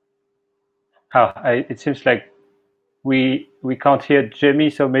 It seems like we can't hear Jamie,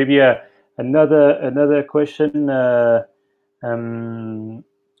 so maybe another question. I mean,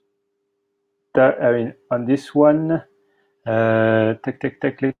 on this one, let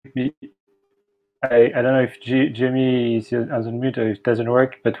me. I don't know if Jamie is on mute or if it doesn't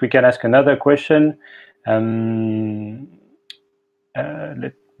work, but we can ask another question. Let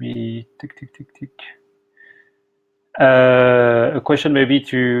me tick. A question maybe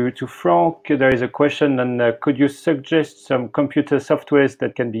to Frank. There is a question on could you suggest some computer softwares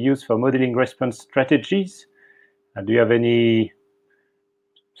that can be used for modeling response strategies? Do you have any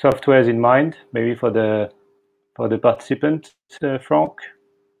softwares in mind, maybe for the participant, Frank?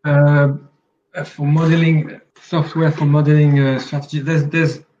 For modeling software for modeling strategies,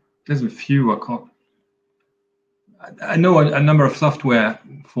 there's a few. I know a number of software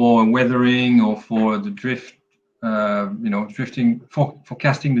for weathering or for the drift. Drifting,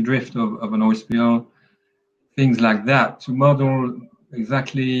 forecasting the drift of an oil spill, things like that, to model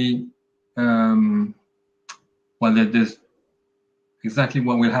exactly there's exactly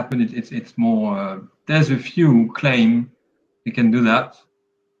what will happen. It's more there's a few claim you can do that.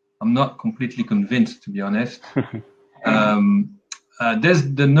 I'm not completely convinced, to be honest. There's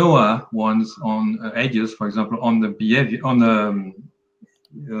the NOAA ones on Aegis, for example, on the behavior, on the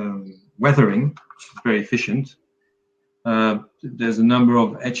weathering, which is very efficient. There's a number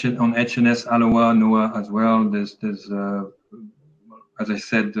of on HNS, Aloha, NOAA as well. There's as I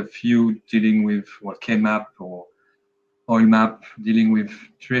said, a few dealing with KMAP or oil map, dealing with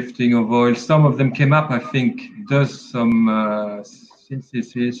drifting of oil. Some of them came up, I think, does some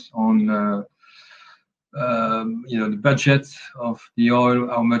synthesis on the budget of the oil,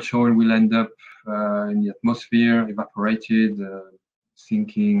 how much oil will end up in the atmosphere, evaporated,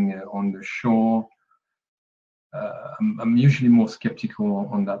 sinking on the shore. I'm usually more skeptical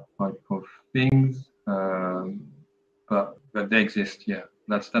on that type of things, but they exist. Yeah,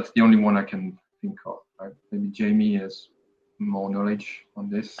 that's the only one I can think of. Right? Maybe Jamie has more knowledge on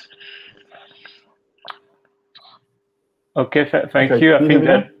this. Okay, thank you. I think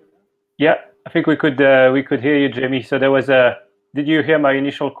that I think we could hear you, Jamie. So there was did you hear my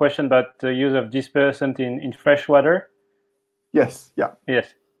initial question about the use of dispersant in fresh water? Yes. Yeah.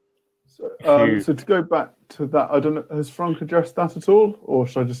 Yes. So to go back to that, I don't know, has Frank addressed that at all, or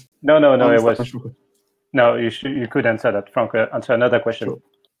should I just? No. It was. No, you could answer that. Frank, answer another question. Sure.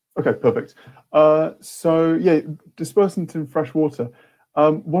 Okay, perfect. So yeah, dispersant in fresh water.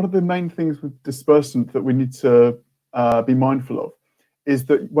 What are the main things with dispersant that we need to be mindful of? is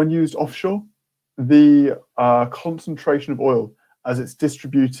that when used offshore, the concentration of oil as it's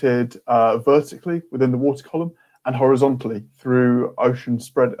distributed vertically within the water column and horizontally through ocean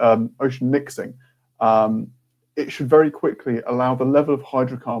mixing, it should very quickly allow the level of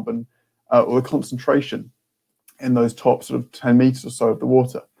hydrocarbon or the concentration in those top sort of 10 meters or so of the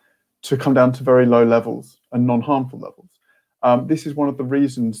water to come down to very low levels and non-harmful levels. This is one of the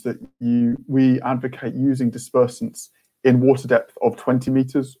reasons that we advocate using dispersants in water depth of 20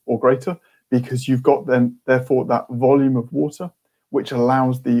 meters or greater, because you've got then therefore that volume of water which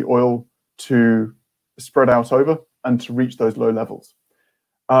allows the oil to spread out over and to reach those low levels.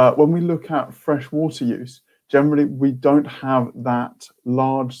 When we look at fresh water use, generally we don't have that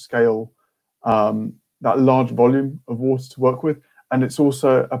large scale, that large volume of water to work with, and it's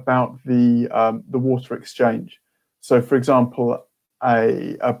also about the water exchange. So, for example,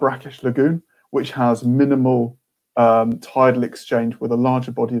 a brackish lagoon, which has minimal tidal exchange with a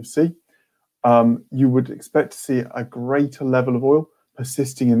larger body of sea, you would expect to see a greater level of oil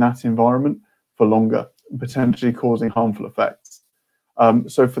persisting in that environment for longer, potentially causing harmful effects.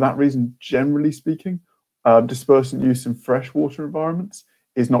 So for that reason, generally speaking, dispersant use in freshwater environments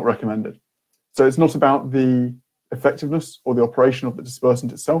is not recommended. So it's not about the effectiveness or the operation of the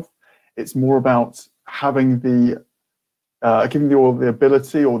dispersant itself. It's more about having giving the oil the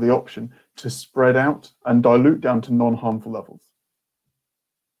ability or the option to spread out and dilute down to non-harmful levels.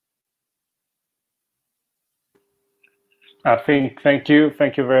 Thank you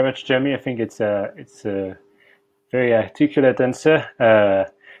very much, Jamie. I think it's a very articulate answer.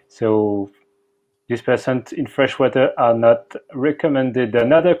 So dispersants in freshwater are not recommended.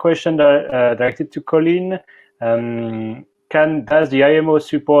 Another question directed to Colleen. Does the IMO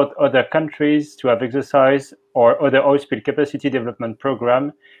support other countries to have exercise or other oil spill capacity development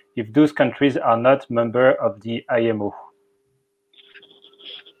program if those countries are not member of the IMO?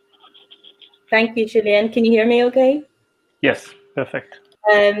 Thank you, Julian. Can you hear me okay? Yes, perfect.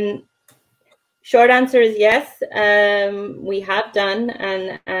 Short answer is yes. We have done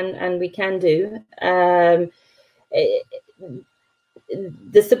and we can do.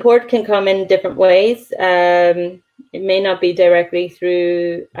 The support can come in different ways. It may not be directly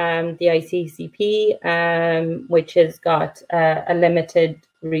through the ICCP, which has got a limited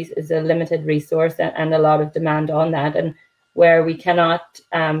resource and a lot of demand on that, and where we cannot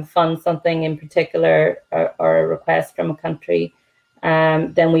fund something in particular or a request from a country,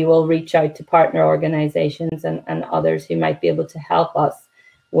 then we will reach out to partner organizations and others who might be able to help us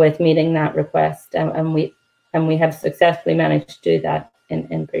with meeting that request. And we have successfully managed to do that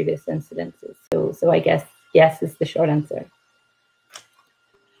in previous incidences. So I guess yes is the short answer.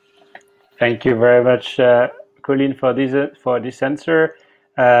 Thank you very much, Colleen, for this answer.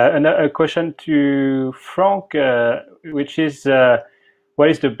 A question to Frank, which is what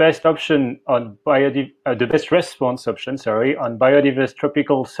is the best option on the best response option, on biodiverse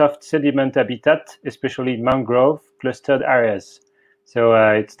tropical soft sediment habitat, especially mangrove clustered areas? So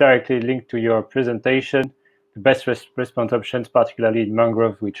it's directly linked to your presentation. The best response options, particularly in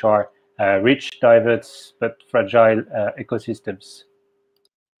mangrove, which are rich, diverse, but fragile ecosystems.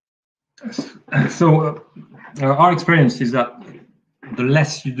 So our experience is that the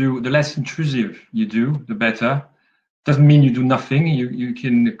less you do, the less intrusive you do, the better. Doesn't mean you do nothing. You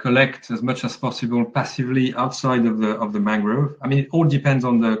can collect as much as possible passively outside of the mangrove. I mean, it all depends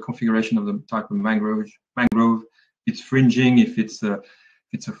on the configuration of the type of mangrove. If it's fringing, if it's a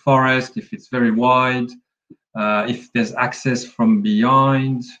forest, if it's very wide, if there's access from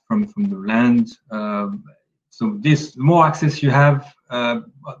behind, from the land. So the more access you have,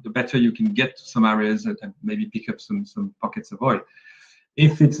 the better you can get to some areas and maybe pick up some pockets of oil.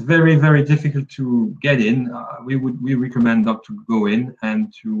 If it's very, very difficult to get in, we recommend not to go in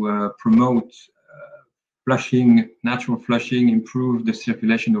and to promote flushing, natural flushing, improve the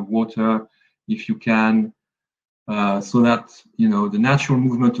circulation of water if you can, so that the natural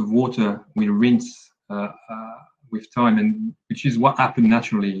movement of water will rinse with time, and which is what happened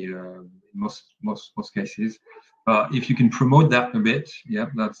naturally in most cases. If you can promote that a bit, yeah,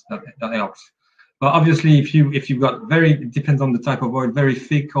 that helps. But obviously, if you've got it depends on the type of oil, very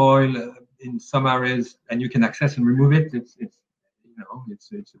thick oil in some areas, and you can access and remove it, it's a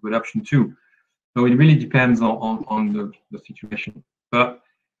good option too. So it really depends on the situation. But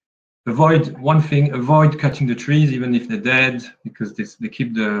avoid cutting the trees, even if they're dead, because they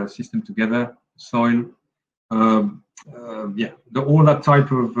keep the system together, soil. All that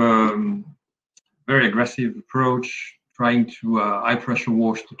type of very aggressive approach, trying to high pressure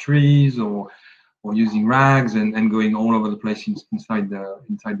wash the trees or using rags and going all over the place inside the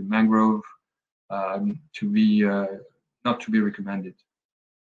mangrove, not to be recommended.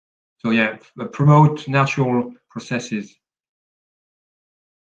 So yeah, promote natural processes.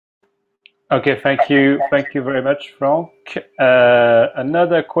 Okay, thank you very much, Frank.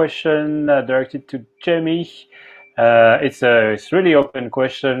 Another question directed to Jamie. It's really open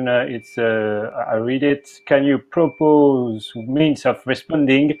question. I read it. Can you propose means of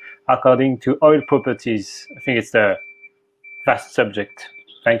responding according to oil properties? I think it's a vast subject.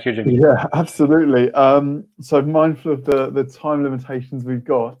 Thank you, Jamie. Yeah, absolutely. So mindful of the time limitations we've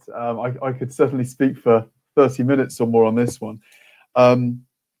got, I could certainly speak for 30 minutes or more on this one.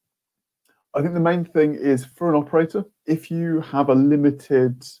 I think the main thing is for an operator, if you have a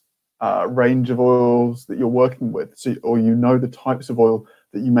limited range of oils that you're working with, or you know the types of oil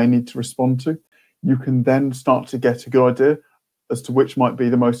that you may need to respond to, you can then start to get a good idea as to which might be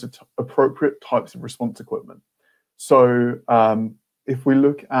the most appropriate types of response equipment. So if we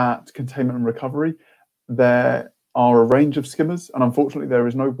look at containment and recovery, there are a range of skimmers, and unfortunately there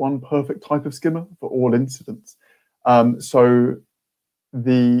is no one perfect type of skimmer for all incidents. So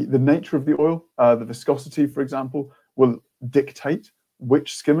the nature of the oil, the viscosity, for example, will dictate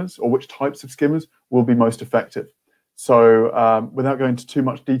which skimmers or which types of skimmers will be most effective. So without going into too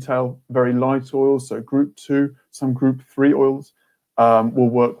much detail, very light oils, so group 2, some group 3 oils, will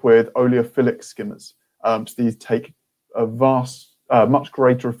work with oleophilic skimmers. So these take a much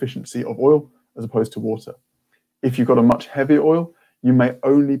greater efficiency of oil as opposed to water. If you've got a much heavier oil, you may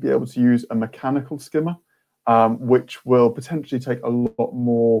only be able to use a mechanical skimmer, which will potentially take a lot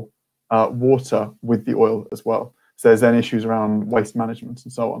more water with the oil as well. So there's then issues around waste management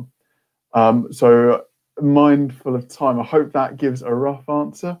and so on. So mindful of time, I hope that gives a rough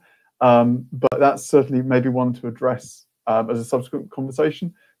answer, but that's certainly maybe one to address as a subsequent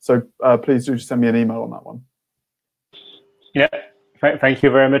conversation. So please do send me an email on that one. Yeah, thank you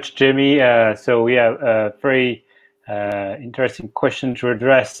very much, Jamie. So we have a very interesting question to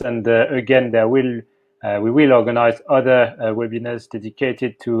address, and again, we will organize other webinars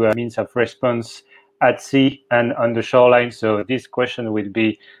dedicated to means of response at sea and on the shoreline. So this question will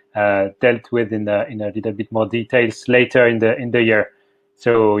be dealt with in a little bit more details later in the year.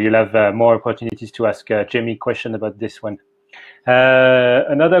 So you'll have more opportunities to ask Jamie question about this one.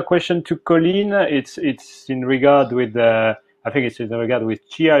 Another question to Colleen. It's in regard with I think it's in regard with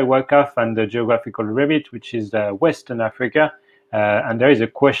GI WACAF and the geographical remit, which is Western Africa. And there is a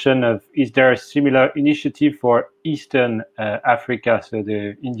question of, is there a similar initiative for Eastern Africa, so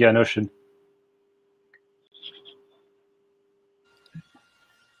the Indian Ocean?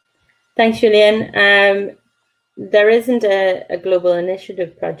 Thanks, Julian. There isn't a global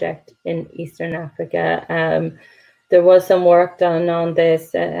initiative project in Eastern Africa. There was some work done on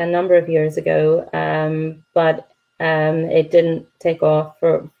this a number of years ago, but it didn't take off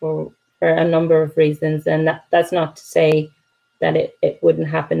for a number of reasons. And that's not to say that it wouldn't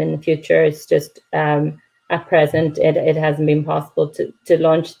happen in the future. It's just at present, it hasn't been possible to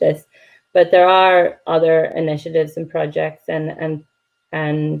launch this. But there are other initiatives and projects and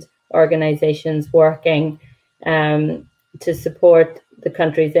organizations working to support the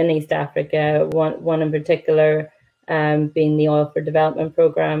countries in East Africa. One in particular being the Oil for Development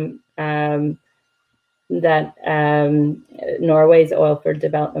Program, that Norway's Oil for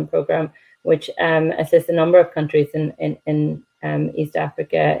Development Program, which assists a number of countries in East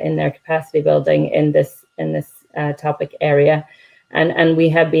Africa in their capacity building in this topic area, and we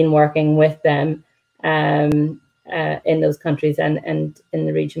have been working with them in those countries and in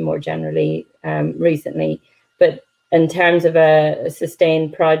the region more generally recently. But in terms of a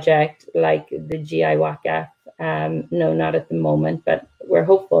sustained project like the GI WACAF, no, not at the moment, but we're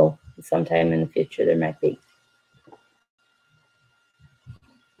hopeful sometime in the future there might be.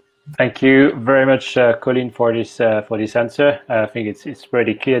 Thank you very much, Colleen, for this answer. I think it's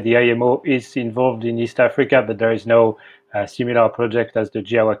pretty clear the IMO is involved in East Africa, but there is no similar project as the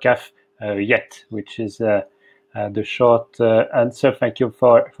GI WACAF yet, which is the short answer. Thank you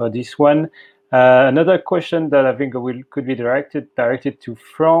for this one. Another question that I think could be directed to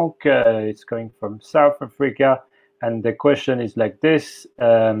Frank. It's coming from South Africa, and the question is like this: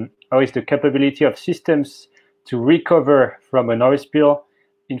 how is the capability of systems to recover from an oil spill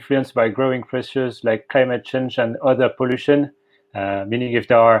influenced by growing pressures like climate change and other pollution? Meaning, if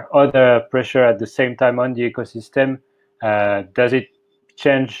there are other pressure at the same time on the ecosystem, does it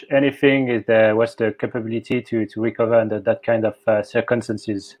change anything? What's the capability to recover under that kind of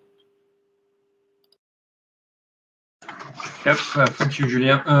circumstances? Yep, thank you,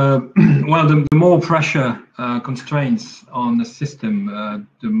 Julien. Well, the more pressure constraints on the system,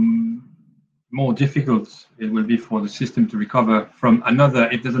 the more difficult it will be for the system to recover from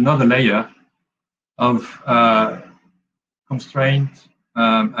if there's another layer of constraint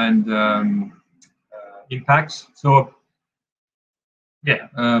and impacts. So, yeah,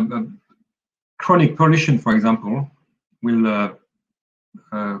 chronic pollution, for example, will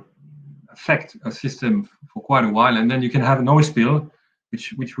affect a system for quite a while, and then you can have an oil spill,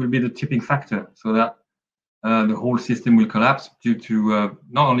 which will be the tipping factor, so that the whole system will collapse due to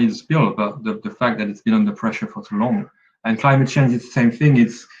not only the spill, but the fact that it's been under pressure for so long. And climate change is the same thing.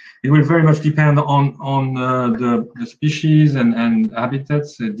 It will very much depend on the species and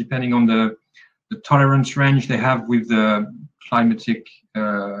habitats, depending on the tolerance range they have with the climatic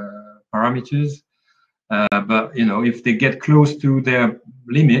parameters. But if they get close to their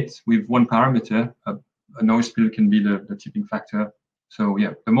limit with one parameter, an oil spill can be the tipping factor. So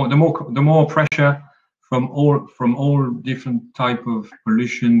yeah, the more pressure from all different type of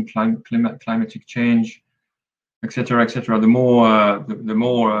pollution, climatic change, etc., the more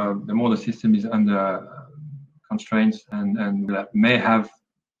the system is under constraints and may have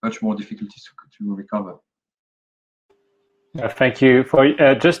much more difficulties to recover. Thank you for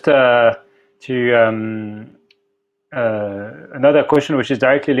just another question which is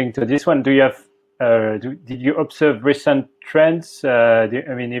directly linked to this one. Do you have did you observe recent trends? I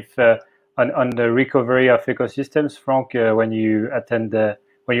mean, if on the recovery of ecosystems, Frank, when you attended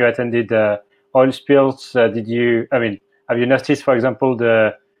oil spills, did you? I mean, have you noticed, for example,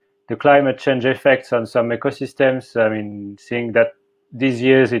 the climate change effects on some ecosystems? I mean, seeing that these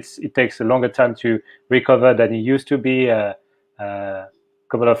years it takes a longer time to recover than it used to be a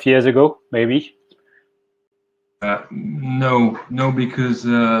couple of years ago, maybe. No, because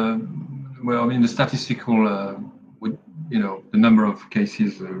well, I mean, the statistical the number of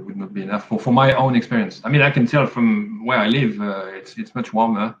cases would not be enough for my own experience. I mean, I can tell from where I live, it's much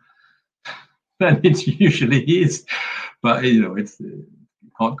warmer than it usually is, but it's you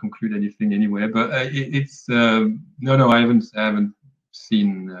can't conclude anything anywhere. But it's no, I haven't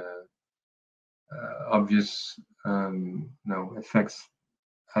seen obvious effects.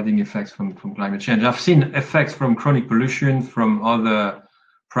 Adding effects from climate change. I've seen effects from chronic pollution, from other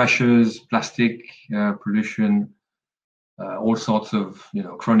pressures, plastic pollution, all sorts of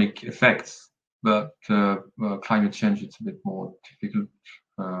chronic effects. But climate change, it's a bit more difficult.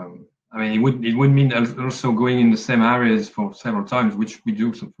 I mean, it would mean also going in the same areas for several times, which we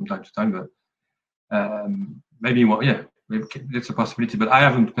do from time to time. But maybe it's a possibility. But I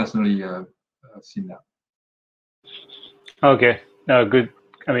haven't personally seen that. Okay, good.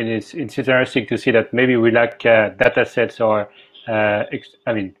 I mean, it's interesting to see that maybe we lack data sets, or I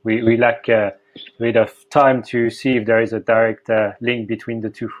mean, we lack a bit of time to see if there is a direct link between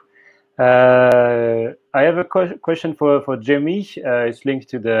the two. I have a question for Jamie. It's linked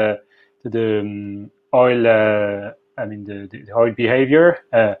to the oil. I mean, the oil behavior.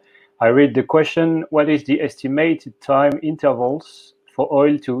 I read the question: what is the estimated time intervals for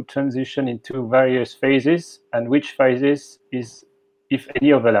oil to transition into various phases, and which phases is, if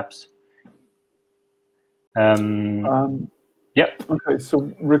any, overlaps? Yeah. Okay, so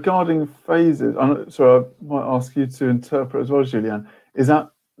regarding phases, so I might ask you to interpret as well, Julien.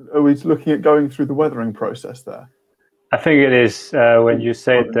 Are we looking at going through the weathering process there? I think it is when you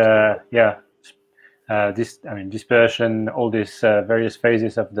said dispersion, all these various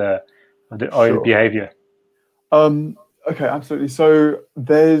phases of the oil behavior. Okay, absolutely. So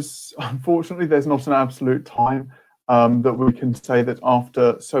unfortunately there's not an absolute time that we can say that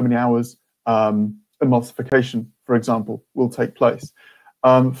after so many hours emulsification, for example, will take place.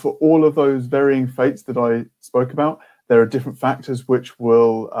 For all of those varying fates that I spoke about, there are different factors which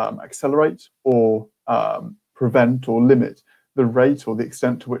will accelerate or prevent or limit the rate or the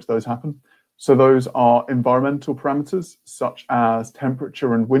extent to which those happen. So those are environmental parameters such as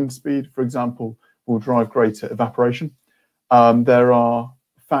temperature and wind speed, for example, will drive greater evaporation. There are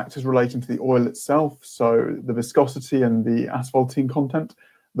factors relating to the oil itself, so the viscosity and the asphaltene content,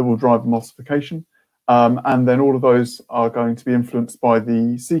 that will drive emulsification. And then all of those are going to be influenced by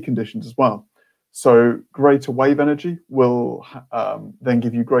the sea conditions as well. So greater wave energy will then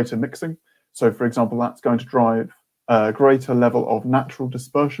give you greater mixing. So for example, that's going to drive a greater level of natural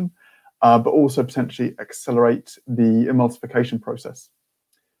dispersion, but also potentially accelerate the emulsification process.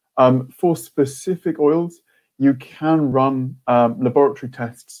 For specific oils, you can run laboratory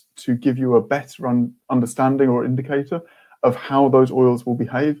tests to give you a better understanding or indicator of how those oils will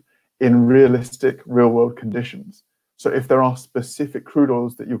behave in realistic real-world conditions. So if there are specific crude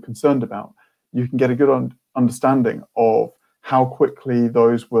oils that you're concerned about, you can get a good understanding of how quickly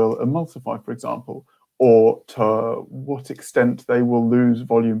those will emulsify, for example, or to what extent they will lose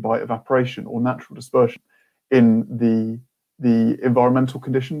volume by evaporation or natural dispersion in the environmental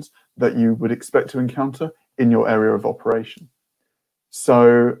conditions that you would expect to encounter in your area of operation.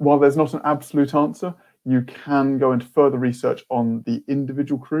 So while there's not an absolute answer, you can go into further research on the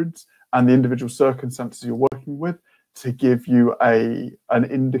individual crudes and the individual circumstances you're working with to give you an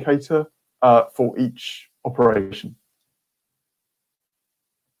indicator for each operation.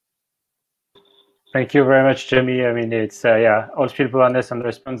 Thank you very much, Jamie. I mean, it's yeah, all field awareness and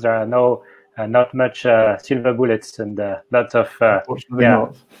response. There are not much silver bullets and lots of Unfortunately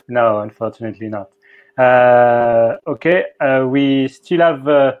not. No, unfortunately not. Okay, we still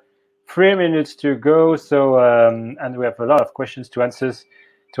have 3 minutes to go, so and we have a lot of questions to answer.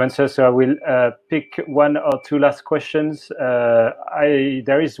 So I will pick one or two last questions.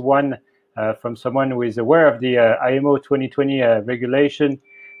 There is one from someone who is aware of the IMO 2020 regulation.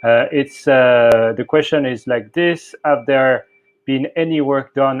 The question is like this: have there been any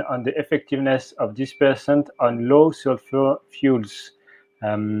work done on the effectiveness of dispersant on low sulfur fuels?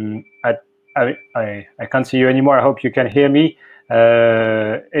 I can't see you anymore. I hope you can hear me.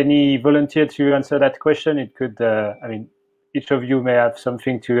 Any volunteer to answer that question? It could, I mean, each of you may have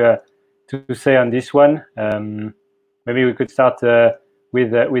something to say on this one. Maybe we could start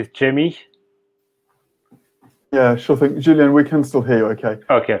with Jamie. Yeah, sure thing. Julian, we can still hear you, okay?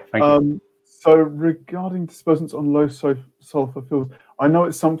 Okay, thank you. So regarding dispersants on low sulfur fuels, I know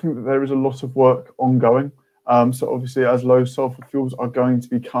it's something that there is a lot of work ongoing. So obviously, as low sulfur fuels are going to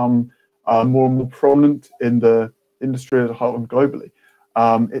become more and more prominent in the industry as a whole and globally,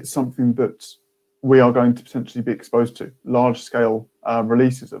 it's something that we are going to potentially be exposed to, large-scale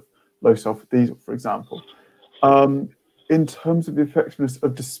releases of low sulfur diesel, for example. In terms of the effectiveness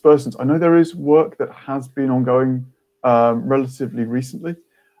of dispersants, I know there is work that has been ongoing relatively recently,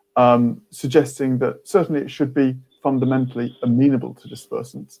 suggesting that certainly it should be fundamentally amenable to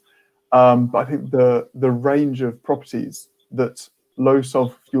dispersants. But I think the range of properties that low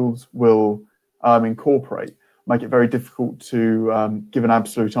sulfur fuels will incorporate make it very difficult to give an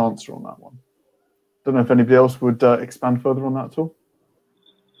absolute answer on that one. Don't know if anybody else would expand further on that at all.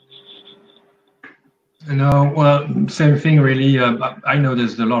 No, well, same thing really. I know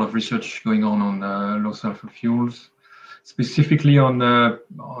there's a lot of research going on low sulfur fuels, specifically on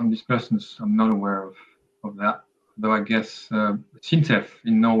dispersants. I'm not aware of that, though I guess ITOPF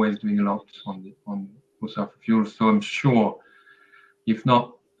in Norway is doing a lot on low sulfur fuels. So I'm sure, if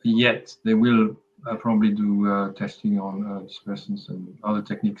not yet, they will probably do testing on dispersants and other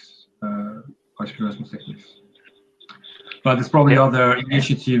techniques, dispersant techniques. But there's probably other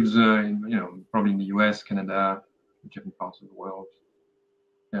initiatives, probably in the US, Canada, different parts of the world.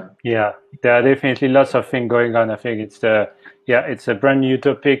 Yeah, there are definitely lots of things going on. I think it's a brand new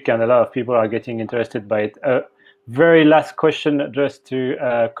topic, and a lot of people are getting interested by it. Very last question addressed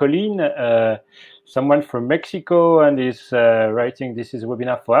to Colleen, someone from Mexico, and is writing, this is a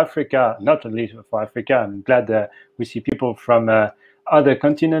webinar for Africa, not only for Africa. I'm glad we see people from other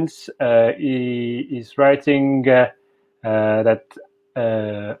continents. He is writing that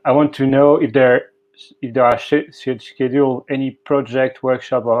I want to know if there should schedule any project,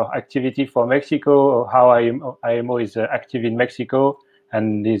 workshop, or activity for Mexico, or how IMO is active in Mexico,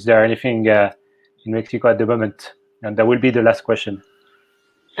 and is there anything in Mexico at the moment? And that will be the last question.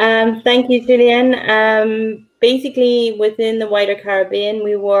 Thank you, Julian. Basically, within the wider Caribbean,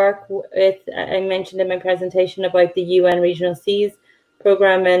 we work with, I mentioned in my presentation about the UN Regional Seas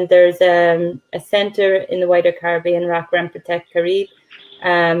program, and there's a center in the wider Caribbean, RAC Rem Protect Carib,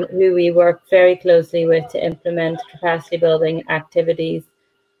 who we work very closely with to implement capacity building activities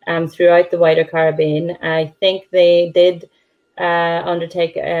throughout the wider Caribbean. I think they did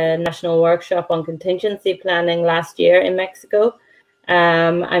undertake a national workshop on contingency planning last year in Mexico.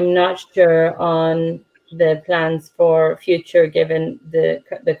 I'm not sure on the plans for future, given the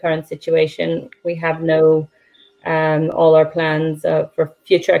current situation. We have no all our plans for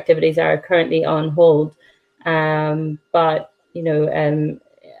future activities are currently on hold. But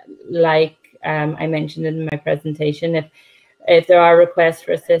like I mentioned in my presentation, if there are requests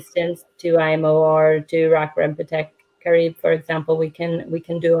for assistance to IMO or to RAC Rem Protect Carib, for example, we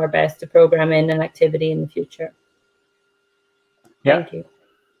can do our best to program in an activity in the future. Yeah. Thank you.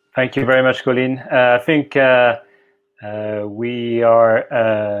 Thank you very much, Colleen. I think we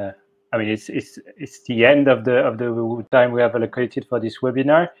are. I mean, it's the end of the time we have allocated for this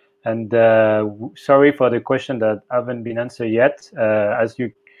webinar, and sorry for the question that haven't been answered yet. As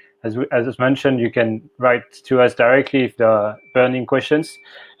mentioned, you can write to us directly if there are burning questions.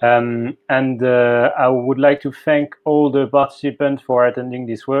 And I would like to thank all the participants for attending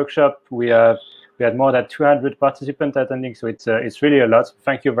this workshop. We had more than 200 participants attending, so it's really a lot.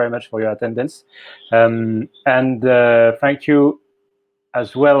 Thank you very much for your attendance, and thank you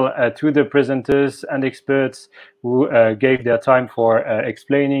as well to the presenters and experts who gave their time for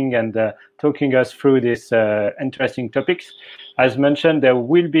explaining and talking us through these interesting topics. As mentioned, there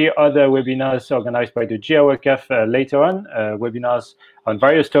will be other webinars organized by the GI WACAF later on, webinars on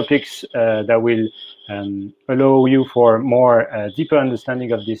various topics that will allow you for more deeper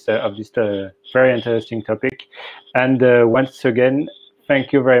understanding of this very interesting topic. And once again,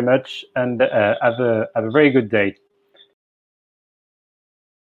 thank you very much, and have a very good day.